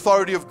God, the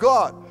authority of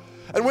God.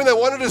 And when they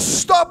wanted to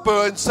stop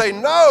her and say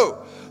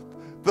no,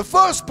 the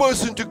first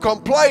person to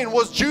complain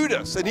was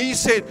Judas. And he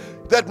said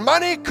that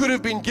money could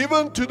have been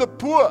given to the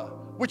poor,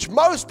 which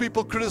most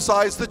people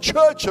criticize the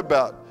church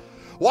about.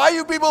 Why are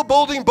you people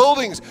building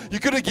buildings? You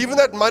could have given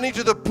that money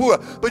to the poor.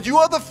 But you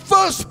are the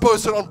first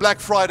person on Black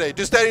Friday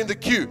to stand in the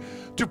queue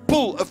to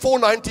pull a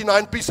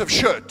 $4.99 piece of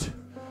shirt.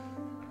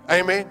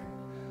 Amen.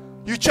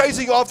 You're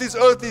chasing off these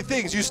earthly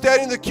things. You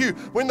stand in the queue.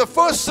 When the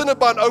first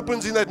Cinnabon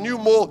opens in that new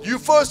mall, you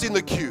first in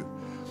the queue.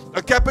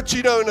 A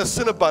cappuccino and a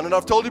Cinnabon. And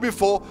I've told you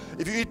before,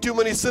 if you eat too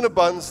many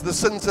Cinnabons, the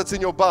sin sits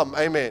in your bum.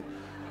 Amen.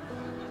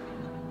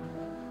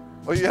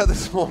 Oh, you had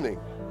this morning.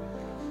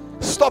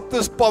 Stop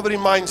this poverty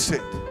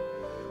mindset.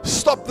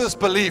 Stop this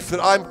belief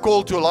that I'm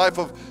called to a life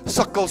of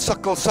suckle,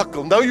 suckle,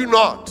 suckle. No, you're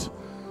not.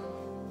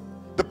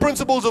 The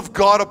principles of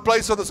God are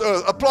placed on this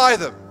earth. Apply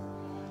them.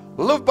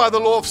 Live by the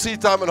law of seed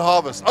time and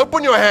harvest.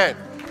 Open your hand.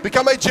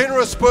 Become a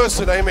generous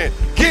person. Amen.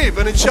 Give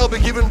and it shall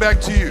be given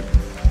back to you.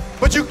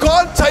 But you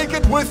can't take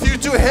it with you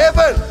to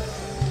heaven.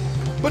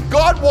 But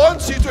God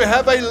wants you to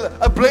have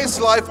a blessed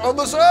life on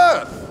this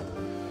earth.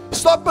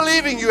 Stop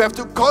believing you have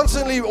to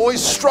constantly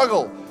always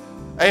struggle.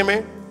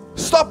 Amen.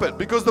 Stop it,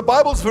 because the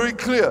Bible's very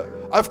clear.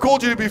 I've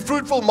called you to be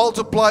fruitful,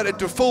 multiplied, and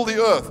to fill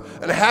the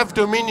earth and have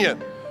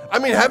dominion. I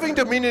mean, having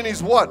dominion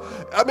is what?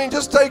 I mean,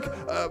 just take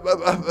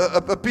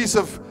a piece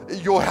of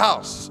your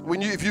house,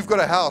 if you've got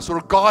a house or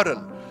a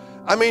garden.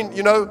 I mean,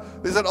 you know,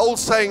 there's an old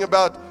saying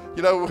about,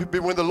 you know,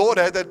 when the Lord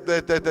had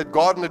that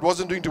garden, it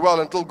wasn't doing too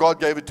well until God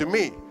gave it to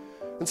me.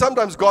 And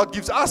sometimes God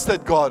gives us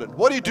that garden.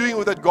 What are you doing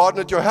with that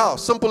garden at your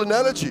house? Simple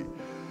analogy.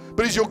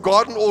 But is your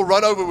garden all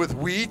run over with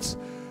weeds?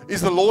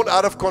 Is the lawn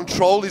out of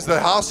control? Is the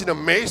house in a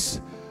mess?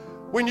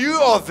 When you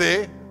are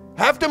there,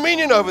 have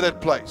dominion over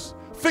that place.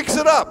 Fix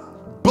it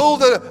up.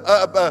 Build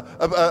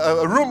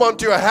a room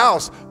onto your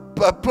house.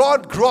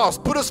 Plant grass.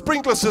 Put a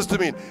sprinkler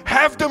system in.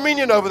 Have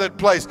dominion over that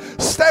place.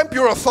 Stamp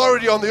your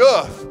authority on the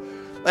earth.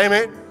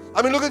 Amen.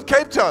 I mean, look at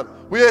Cape Town.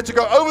 We had to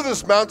go over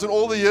this mountain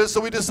all the years,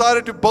 so we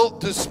decided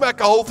to smack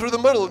a hole through the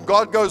middle. And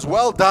God goes,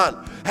 well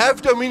done.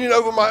 Have dominion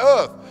over my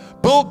earth.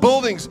 Build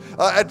buildings,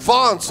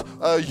 advance,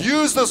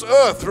 use this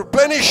earth,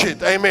 replenish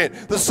it. Amen.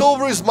 The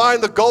silver is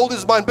mine, the gold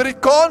is mine, but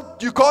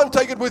you can't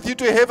take it with you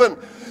to heaven.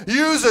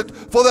 Use it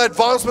for the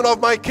advancement of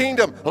my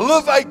kingdom.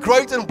 Live a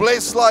great and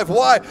blessed life.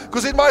 Why?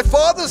 Because in my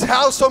Father's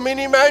house are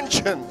many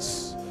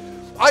mansions.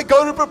 I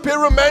go to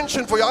prepare a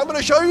mansion for you. I'm going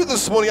to show you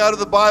this morning out of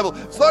the Bible.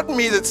 It's not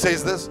me that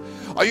says this.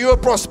 Are you a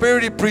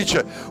prosperity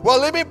preacher?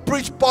 Well, let me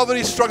preach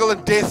poverty, struggle,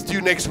 and death to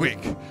you next week.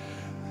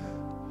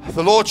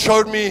 The Lord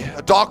showed me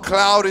a dark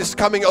cloud is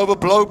coming over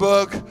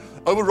Bloberg,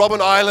 over Robben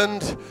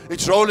Island.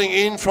 It's rolling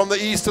in from the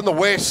east and the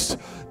west.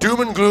 Doom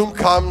and gloom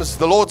comes.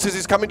 The Lord says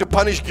He's coming to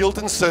punish guilt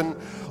and sin.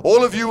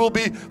 All of you will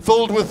be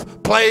filled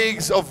with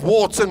plagues of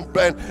warts and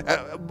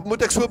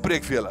moet ek so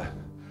preek vir julle.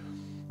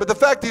 But the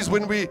fact is,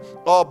 when we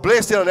are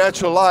blessed in our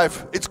natural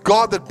life, it's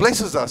God that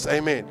blesses us.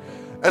 Amen.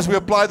 As we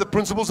apply the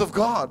principles of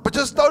God. But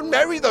just don't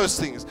marry those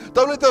things.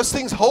 Don't let those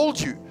things hold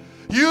you.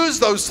 Use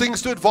those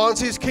things to advance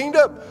His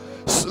kingdom.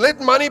 Let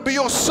money be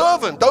your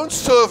servant. Don't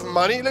serve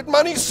money. Let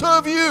money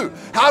serve you.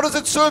 How does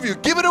it serve you?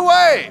 Give it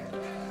away.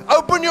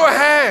 Open your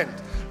hand.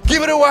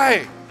 Give it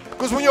away.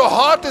 Because when your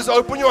heart is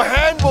open, your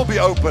hand will be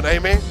open.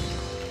 Amen.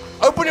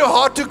 Open your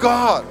heart to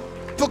God.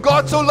 For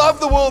God so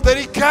loved the world that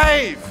He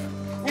gave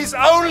His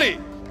only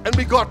and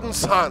begotten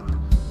Son.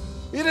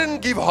 He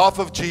didn't give half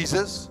of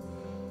Jesus.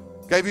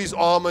 Gave His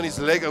arm and His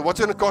leg.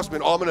 What's it going to cost me?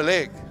 An arm and a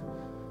leg?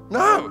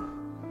 No.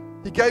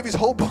 He gave His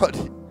whole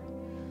body.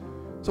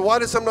 So why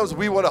do sometimes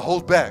we want to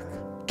hold back?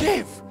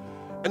 Give,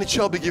 and it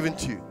shall be given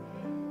to you.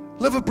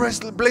 Live a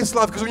blessed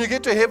life, because when you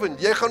get to heaven,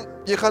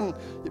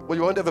 well,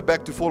 you won't have a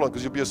back to fall on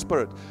because you'll be a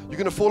spirit. You're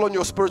going to fall on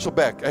your spiritual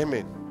back.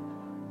 Amen.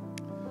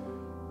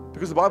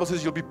 Because the Bible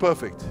says you'll be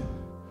perfect.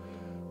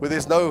 Where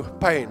there's no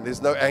pain,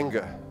 there's no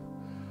anger,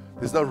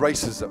 there's no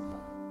racism,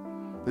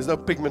 there's no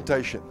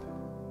pigmentation.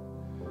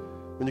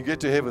 When you get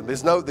to heaven,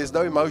 there's no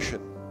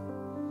emotion.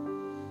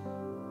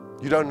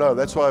 You don't know.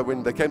 That's why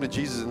when they came to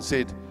Jesus and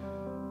said,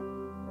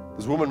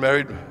 this woman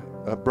married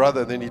her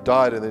brother, and then he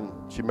died, and then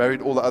she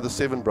married all the other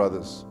 7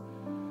 brothers.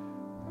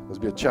 Must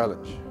be a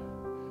challenge.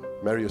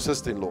 Marry your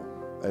sister-in-law.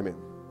 Amen.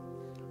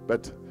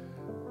 But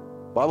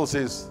Bible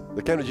says,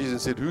 they came to Jesus and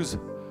said, whose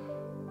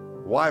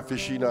wife is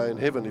she now in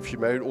heaven if she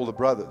married all the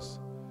brothers?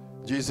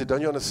 Jesus said,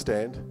 don't you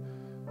understand?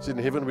 He said,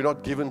 in heaven we're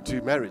not given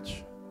to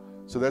marriage.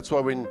 So that's why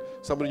when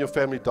somebody in your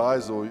family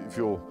dies, or if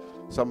you're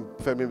some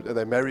family and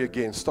they marry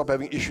again, stop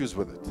having issues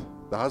with it.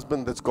 The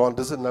husband that's gone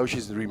doesn't know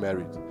she's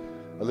remarried.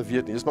 I live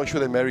here. Just make sure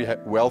they marry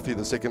wealthy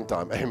the second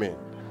time. Amen.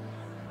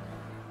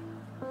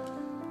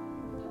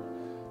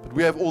 But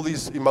we have all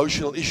these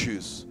emotional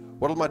issues.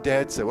 What will my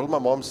dad say? What will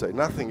my mom say?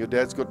 Nothing. Your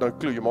dad's got no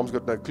clue. Your mom's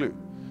got no clue.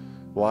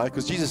 Why?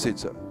 Because Jesus said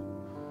so.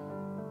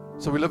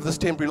 So we live this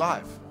temporary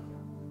life.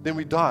 Then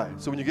we die.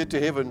 So when you get to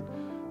heaven,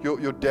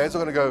 your dad's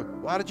not going to go,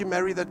 why did you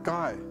marry that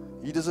guy?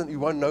 He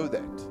won't know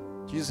that.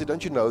 Jesus said,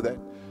 don't you know that?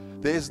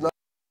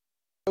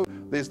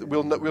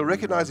 We'll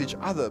recognize each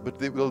other, but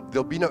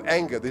there'll be no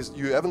anger.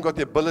 You haven't got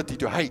the ability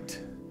to hate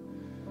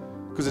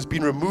because it's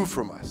been removed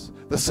from us.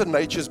 The sin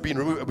nature's been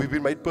removed. We've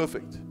been made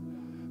perfect.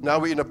 Now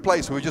we're in a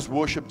place where we just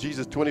worship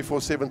Jesus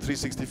 24/7,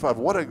 365.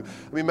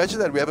 Imagine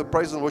that. We have a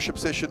praise and worship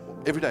session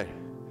every day.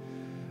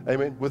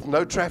 Amen. With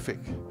no traffic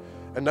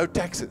and no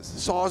taxes.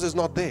 SARS is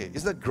not there.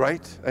 Isn't that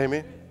great?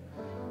 Amen.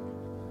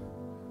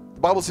 The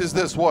Bible says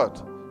this, what?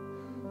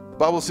 The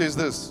Bible says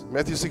this,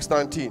 Matthew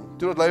 6:19.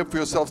 Do not lay up for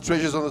yourselves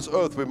treasures on this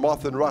earth where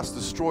moth and rust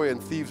destroy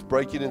and thieves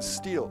break in and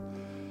steal.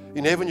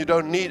 In heaven you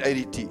don't need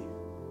ADT.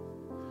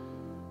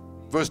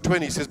 Verse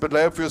 20 says, but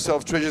lay up for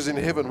yourselves treasures in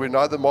heaven where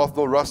neither moth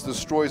nor rust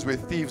destroys, where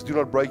thieves do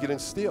not break in and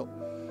steal.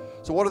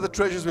 So what are the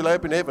treasures we lay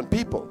up in heaven?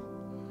 People.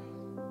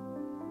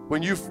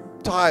 When you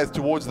tithe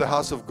towards the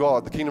house of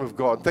God, the kingdom of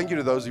God, thank you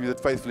to those of you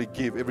that faithfully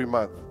give every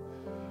month.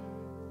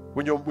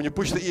 When you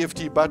push the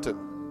EFT button,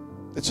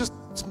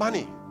 it's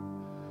money.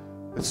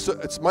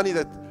 It's money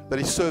that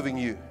is serving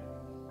you.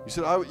 You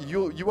said,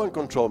 you won't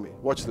control me.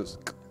 Watch this.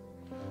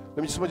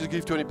 Let me just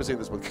give 20%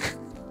 this month.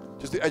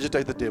 Just to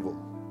agitate the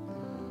devil.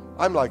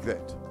 I'm like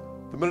that.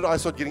 The minute I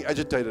start getting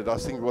agitated, I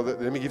think, well,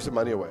 let me give some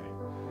money away.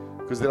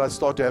 Because then I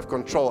start to have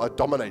control. I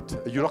dominate.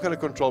 You're not going to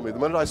control me. The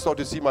minute I start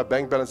to see my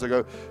bank balance, I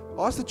go,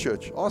 ask the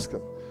church. Ask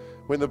them.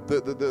 When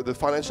the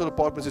financial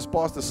department says,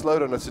 Pastor, slow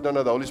down. I said,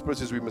 no, the Holy Spirit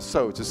says we must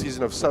sow. It's a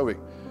season of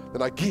sowing.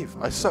 Then I give.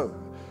 I sow.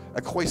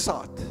 Ek gooi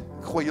saad.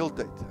 Ek gooi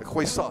heeltyd. Ek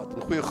gooi saad in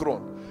goeie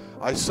grond.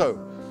 I sow.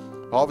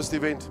 Harvest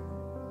event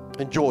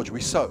in George, we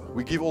sow.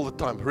 We give all the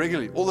time,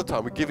 regularly, all the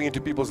time. We're giving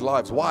into people's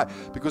lives. Why?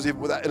 Because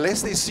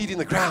unless there's seed in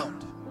the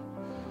ground,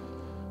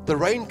 the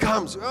rain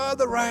comes. Oh,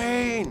 the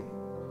rain.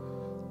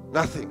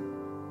 Nothing.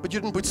 But you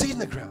didn't put seed in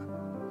the ground.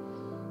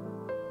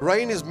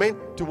 Rain is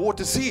meant to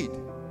water seed.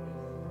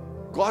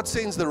 God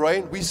sends the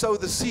rain. We sow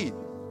the seed.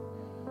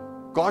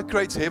 God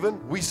creates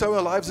heaven. We sow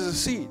our lives as a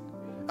seed.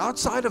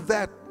 Outside of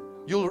that,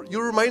 you'll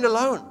remain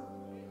alone.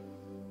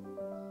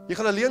 You're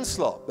going to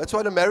slaap. That's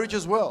why the marriage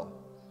as well.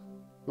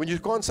 When you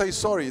can't say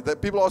sorry,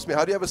 that people ask me,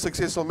 how do you have a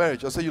successful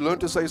marriage? I say, you learn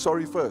to say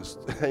sorry first.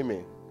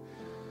 Amen.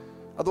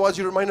 Otherwise,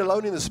 you remain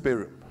alone in the spare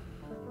room.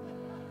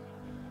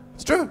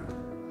 It's true.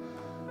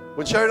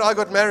 When Sharon and I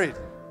got married,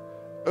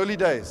 early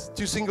days,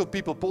 2 single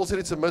people, Paul said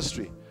it's a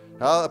mystery.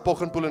 How a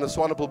pochenpoel and a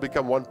swanepoel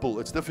become one pool.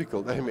 It's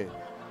difficult. Amen.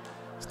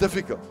 It's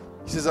difficult.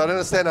 He says, I don't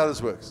understand how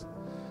this works.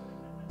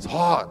 It's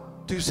hard.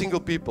 2 single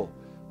people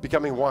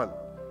becoming one.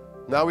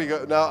 Now we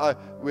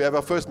have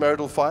our first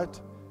marital fight.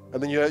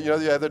 And then you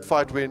have that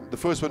fight when the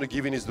first one to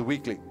give in is the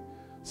weakling.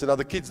 So now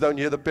the kids don't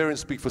hear the parents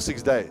speak for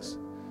 6 days.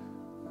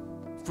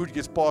 Food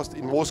gets passed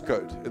in Morse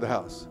code in the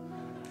house.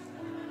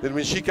 Then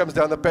when she comes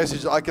down the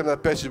passage, I come down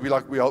the passage, we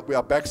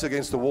are backs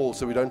against the wall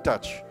so we don't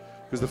touch.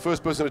 Because the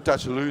first person to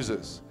touch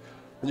loses.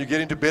 And you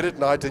get into bed at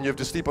night and you have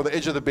to sleep on the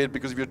edge of the bed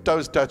because if your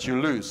toes touch,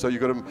 you lose. So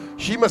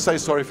she must say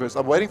sorry first.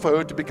 I'm waiting for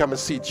her to become a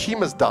seed. She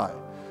must die.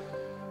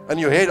 And in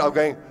your head, I'm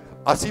going,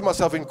 I see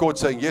myself in court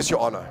saying, yes, Your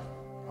Honor.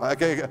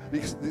 Okay, die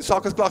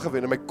saak is klaar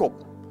gewen in my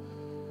kop.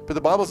 But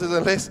the Bible says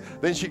unless,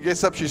 then she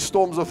gets up, she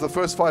storms off. The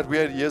first fight we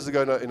had years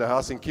ago in a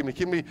house in Kimley.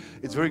 Kimley,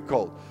 it's very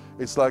cold.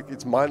 It's like,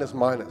 it's minus.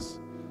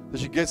 So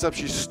she gets up,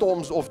 she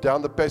storms off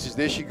down the passage.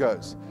 There she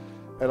goes.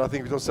 And I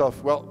think to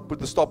myself, well, put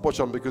the stopwatch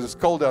on because it's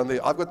cold down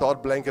there. I've got the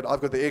hot blanket,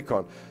 I've got the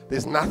aircon.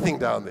 There's nothing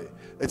down there.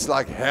 It's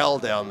like hell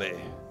down there.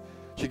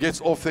 She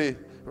gets off there,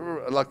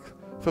 like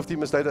 15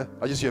 minutes later,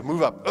 I just hear,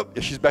 move up. Oh,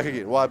 yeah, she's back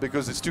again. Why?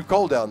 Because it's too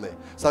cold down there.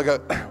 So I go,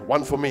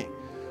 one for me.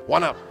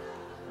 One up.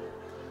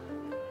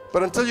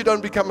 But until you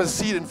don't become a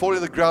seed and fall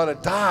in the ground and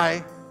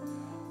die,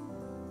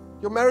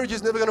 your marriage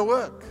is never going to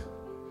work.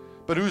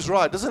 But who's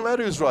right? Doesn't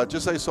matter who's right.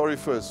 Just say sorry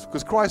first.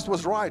 Because Christ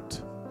was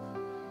right.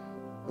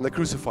 And they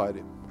crucified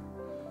him.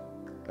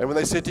 And when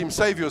they said to him,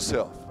 save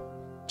yourself,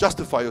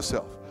 justify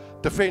yourself,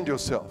 defend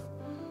yourself,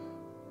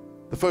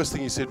 the first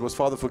thing he said was,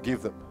 Father,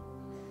 forgive them,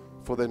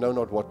 for they know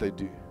not what they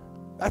do.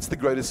 That's the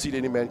greatest seed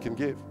any man can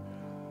give.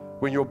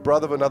 When your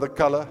brother of another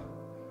color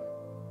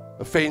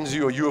offends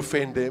you or you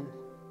offend them,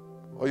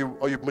 are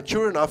you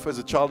mature enough as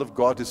a child of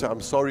God to say,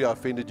 I'm sorry I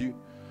offended you.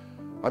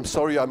 I'm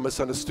sorry I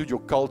misunderstood your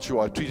culture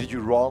or I treated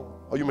you wrong.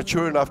 Are you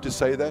mature enough to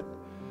say that?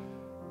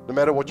 No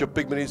matter what your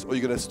pigment is, or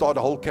you're going to start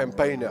a whole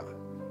campaign now.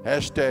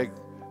 Hashtag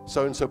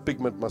so-and-so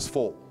pigment must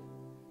fall.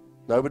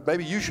 No, but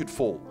maybe you should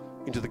fall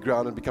into the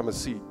ground and become a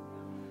seed.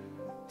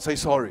 Say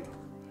sorry.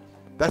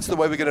 That's the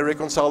way we're going to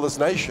reconcile this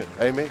nation.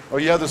 Amen. Are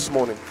you here this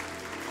morning?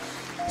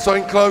 So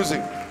in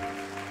closing,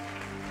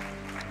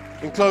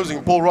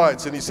 Paul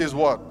writes, and he says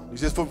what? He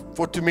says,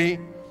 for to me,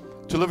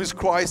 to live is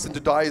Christ and to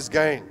die is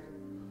gain.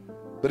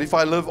 But if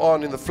I live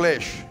on in the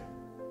flesh,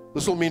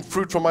 this will mean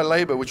fruit from my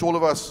labor, which all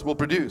of us will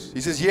produce.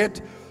 He says,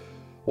 yet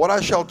what I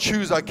shall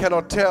choose I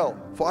cannot tell,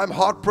 for I am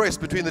hard pressed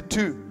between the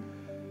two,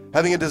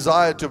 having a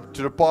desire to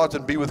depart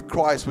and be with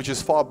Christ, which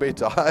is far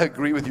better. I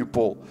agree with you,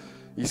 Paul.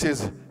 He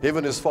says,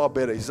 heaven is far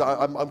better. He says,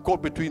 I'm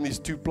caught between these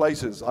two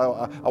places. I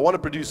want to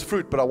produce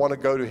fruit, but I want to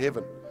go to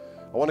heaven.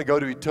 I want to go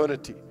to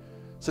eternity.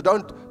 So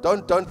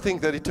don't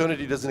think that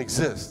eternity doesn't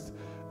exist.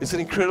 It's an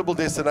incredible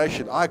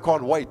destination. I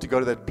can't wait to go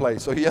to that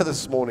place. So here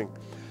this morning,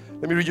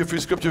 let me read you a few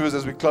scriptures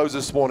as we close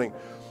this morning.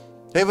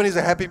 Heaven is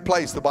a happy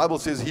place. The Bible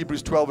says,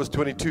 Hebrews 12 verse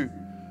 22.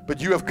 But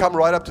you have come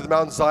right up to the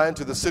Mount Zion,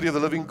 to the city of the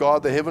living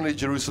God, the heavenly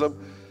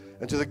Jerusalem,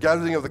 and to the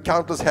gathering of the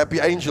countless happy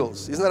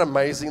angels. Isn't that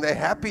amazing? They're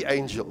happy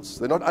angels.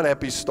 They're not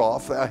unhappy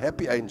staff. They are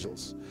happy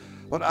angels.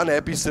 Not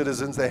unhappy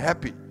citizens. They're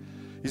happy.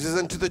 He says,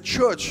 and to the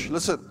church,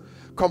 listen,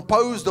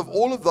 composed of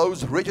all of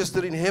those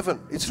registered in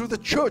heaven. It's through the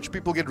church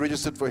people get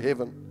registered for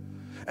heaven.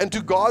 And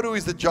to God, who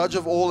is the judge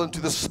of all, and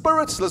to the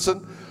spirits,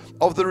 listen,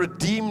 of the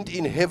redeemed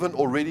in heaven,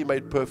 already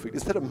made perfect.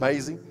 Isn't that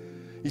amazing?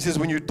 He says,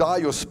 when you die,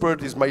 your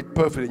spirit is made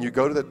perfect, and you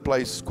go to that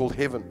place called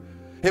heaven.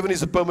 Heaven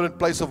is a permanent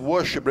place of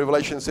worship.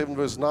 Revelation 7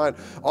 verse 9.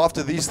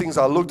 After these things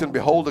I looked, and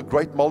behold, a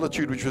great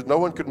multitude, which no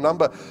one could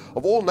number,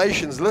 of all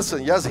nations.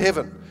 Listen, yes,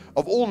 heaven.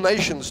 Of all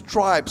nations,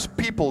 tribes,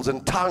 peoples,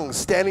 and tongues,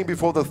 standing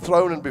before the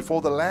throne and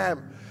before the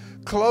Lamb,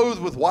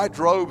 clothed with white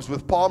robes,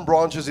 with palm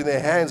branches in their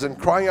hands, and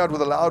crying out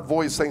with a loud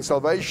voice, saying,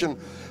 salvation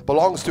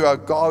belongs to our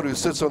God who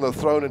sits on the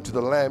throne and to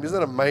the Lamb. Isn't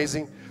that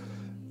amazing?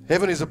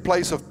 Heaven is a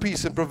place of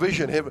peace and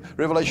provision.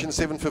 Revelation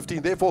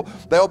 7:15. Therefore,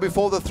 they are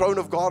before the throne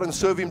of God and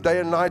serve Him day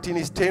and night in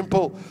His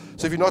temple.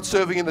 So if you're not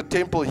serving in the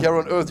temple here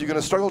on earth, you're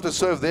going to struggle to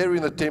serve there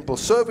in the temple.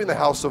 Serve in the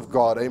house of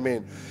God.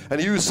 Amen. And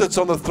He who sits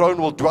on the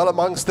throne will dwell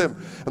amongst them.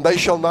 And they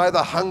shall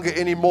neither hunger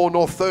anymore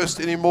nor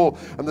thirst anymore.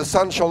 And the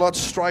sun shall not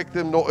strike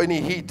them nor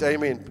any heat.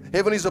 Amen.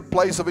 Heaven is a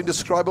place of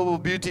indescribable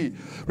beauty.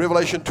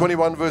 Revelation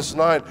 21 verse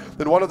 9.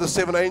 Then one of the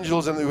seven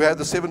angels, and who had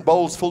the seven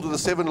bowls filled with the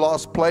seven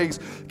last plagues,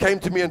 came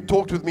to me and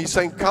talked with me,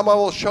 saying, come, I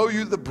will show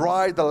you the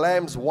bride, the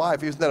Lamb's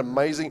wife. Isn't that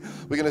amazing?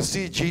 We're going to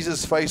see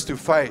Jesus face to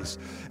face.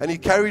 And He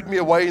carried me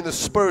away in the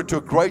Spirit to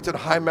a great and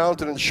high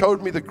mountain, and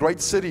showed me the great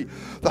city,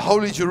 the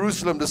holy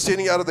Jerusalem,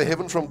 descending out of the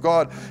heaven from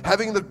God,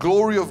 having the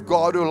glory of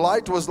God. Her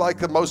light was like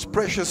the most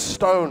precious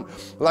stone,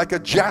 like a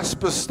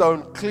jasper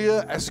stone,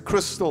 clear as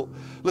crystal.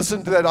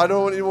 Listen to that. I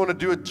don't even want to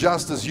do it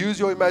justice. Use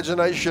your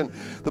imagination.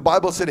 The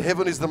Bible said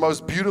heaven is the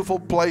most beautiful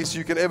place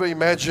you can ever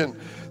imagine.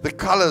 The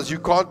colors, you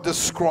can't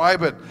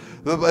describe it.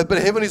 But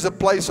heaven is a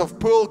place of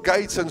pearl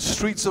gates and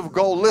streets of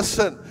gold.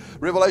 Listen,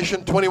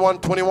 Revelation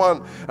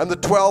 21:21. And the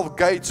 12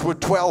 gates were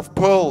 12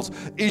 pearls.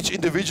 Each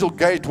individual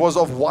gate was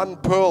of one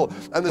pearl.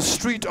 And the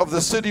street of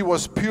the city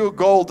was pure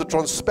gold,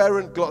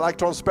 like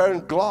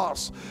transparent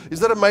glass. Is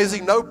that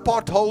amazing? No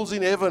potholes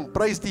in heaven.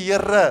 Praise the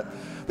Here.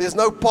 There's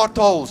no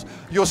potholes.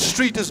 Your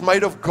street is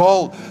made of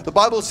gold. The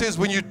Bible says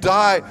when you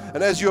die,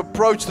 and as you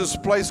approach this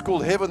place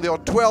called heaven, there are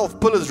 12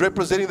 pillars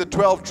representing the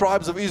 12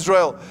 tribes of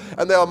Israel,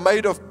 and they are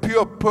made of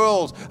pure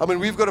pearls. I mean,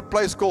 we've got a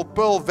place called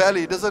Pearl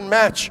Valley. It doesn't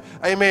match,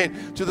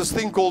 amen, to this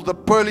thing called the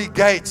pearly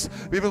gates.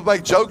 People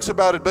make jokes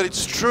about it, but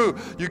it's true.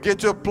 You get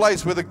to a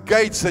place where the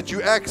gates that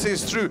you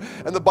access through,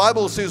 and the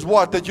Bible says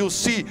what? That you'll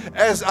see,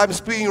 as I'm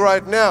speaking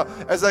right now,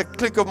 as I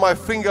click of my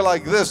finger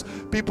like this,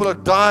 people are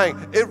dying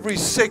every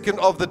second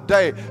of the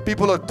day.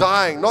 People are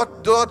dying.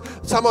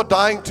 Some are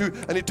dying to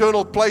an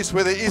eternal place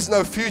where there is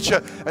no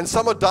future, and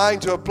some are dying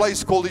to a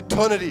place called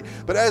eternity.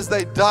 But as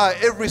they die,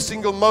 every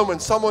single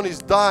moment, someone is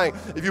dying.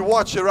 If you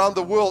watch around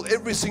the world,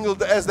 every single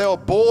day, as they are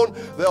born,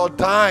 they are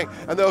dying,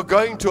 and they are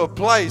going to a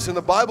place. And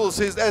the Bible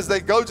says, as they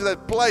go to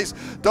that place,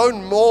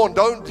 don't mourn,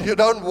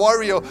 don't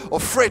worry or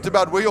fret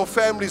about where your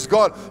family's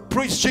gone.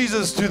 Preach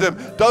Jesus to them.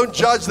 Don't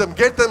judge them.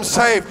 Get them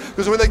saved.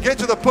 Because when they get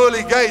to the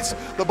pearly gates,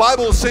 the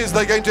Bible says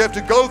they're going to have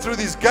to go through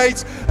these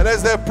gates, and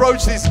as they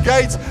approach these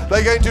gates,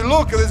 they're going to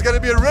look, and there's going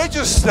to be a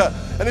register.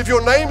 And if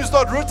your name is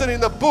not written in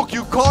the book,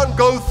 you can't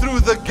go through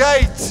the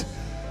gate.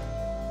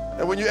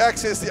 And when you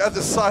access the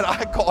other side,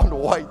 I can't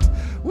wait.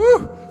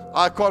 Woo!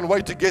 I can't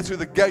wait to get through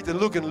the gate and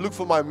look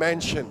for my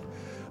mansion.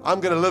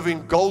 I'm going to live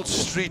in Gold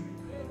Street,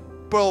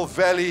 Pearl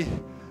Valley,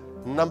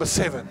 number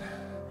 7.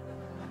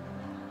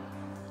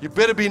 You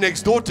better be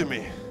next door to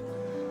me,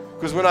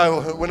 because when I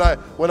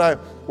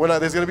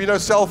there's going to be no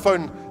cell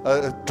phone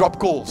drop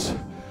calls,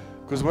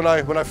 because when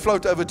I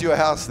float over to your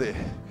house there,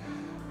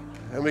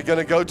 and we're going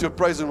to go to a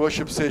praise and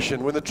worship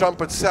session, when the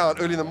trumpets sound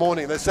early in the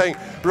morning, they're saying,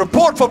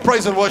 report for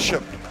praise and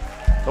worship.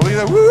 And we're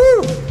going to,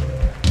 woo!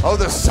 Oh,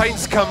 the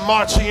saints come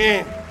marching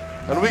in,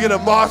 and we're going to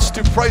march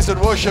to praise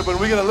and worship, and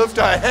we're going to lift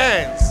our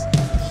hands,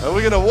 and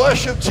we're going to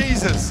worship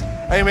Jesus.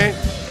 Amen.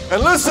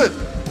 And listen,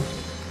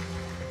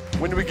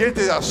 When we get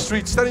there, our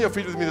streets, stand on your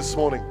feet with me this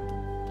morning.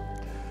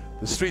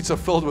 The streets are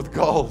filled with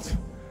gold,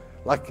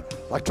 like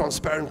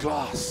transparent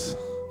glass.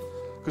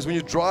 Because when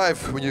you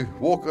drive, when you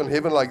walk on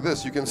heaven like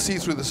this, you can see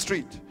through the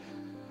street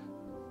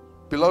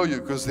below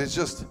you, because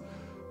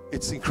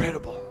it's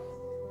incredible.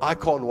 I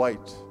can't wait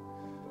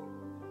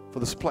for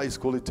this place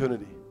called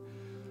eternity.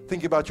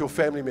 Think about your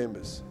family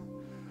members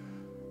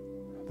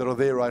that are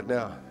there right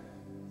now.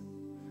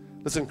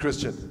 Listen,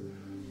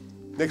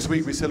 Christian, next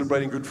week we're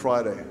celebrating Good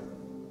Friday.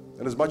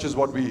 And as much as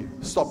what we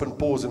stop and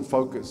pause and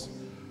focus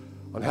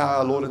on how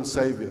our Lord and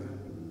Savior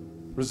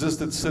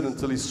resisted sin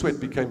until his sweat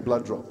became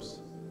blood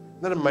drops.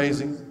 Isn't that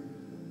amazing?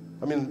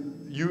 I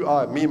mean,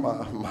 I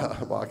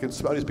can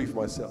only speak for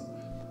myself.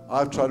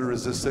 I've tried to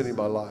resist sin in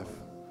my life.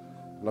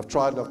 And I've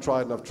tried,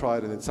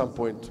 and at some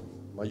point,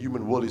 my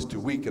human will is too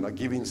weak, and I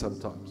give in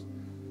sometimes.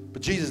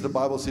 But Jesus, the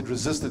Bible said,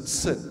 resisted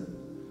sin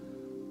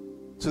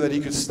so that he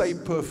could stay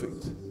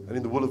perfect and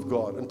in the will of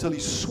God until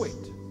his sweat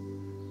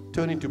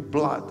turned into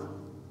blood,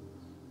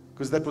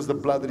 because that was the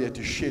blood that he had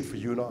to shed for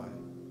you and I.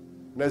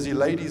 And as he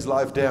laid his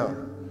life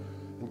down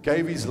and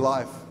gave his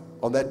life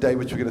on that day,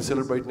 which we're going to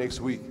celebrate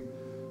next week,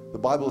 the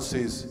Bible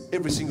says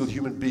every single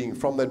human being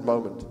from that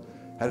moment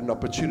had an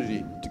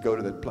opportunity to go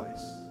to that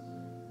place.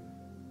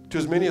 To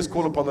as many as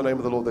call upon the name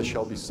of the Lord, they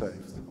shall be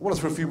saved. I want us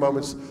for a few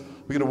moments,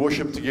 we're going to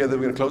worship together,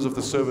 we're going to close off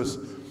the service.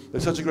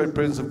 There's such a great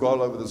presence of God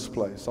all over this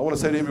place. I want to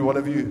say to every one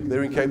of you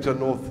there in Cape Town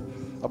North,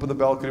 up in the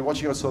balcony,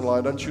 watching us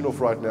online, don't tune off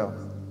right now.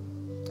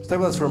 Stay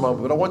with us for a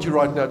moment, but I want you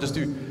right now just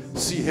to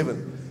see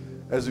heaven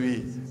as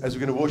we're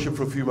going to worship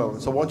for a few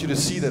moments. I want you to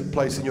see that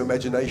place in your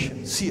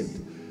imagination, see it,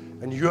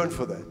 and yearn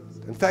for that.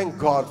 And thank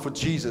God for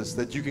Jesus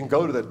that you can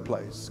go to that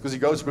place, because he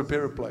goes to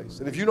prepare a place.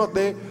 And if you're not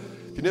there,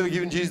 if you've never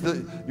given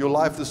Jesus your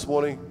life this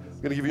morning,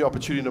 I'm going to give you an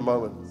opportunity in a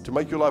moment to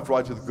make your life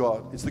right with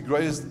God. It's the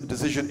greatest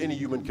decision any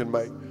human can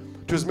make.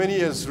 To as many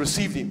as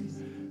received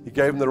him, he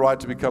gave them the right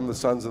to become the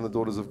sons and the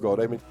daughters of God.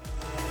 Amen.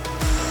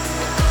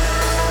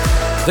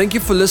 Thank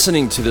you for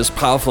listening to this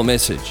powerful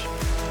message.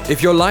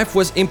 If your life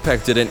was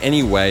impacted in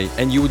any way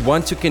and you would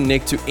want to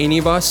connect to any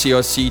of our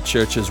CRC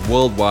churches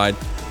worldwide,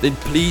 then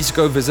please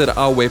go visit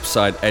our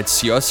website at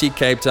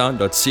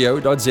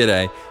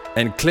crccapetown.co.za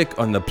and click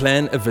on the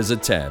Plan a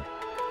Visit tab.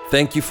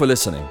 Thank you for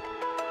listening.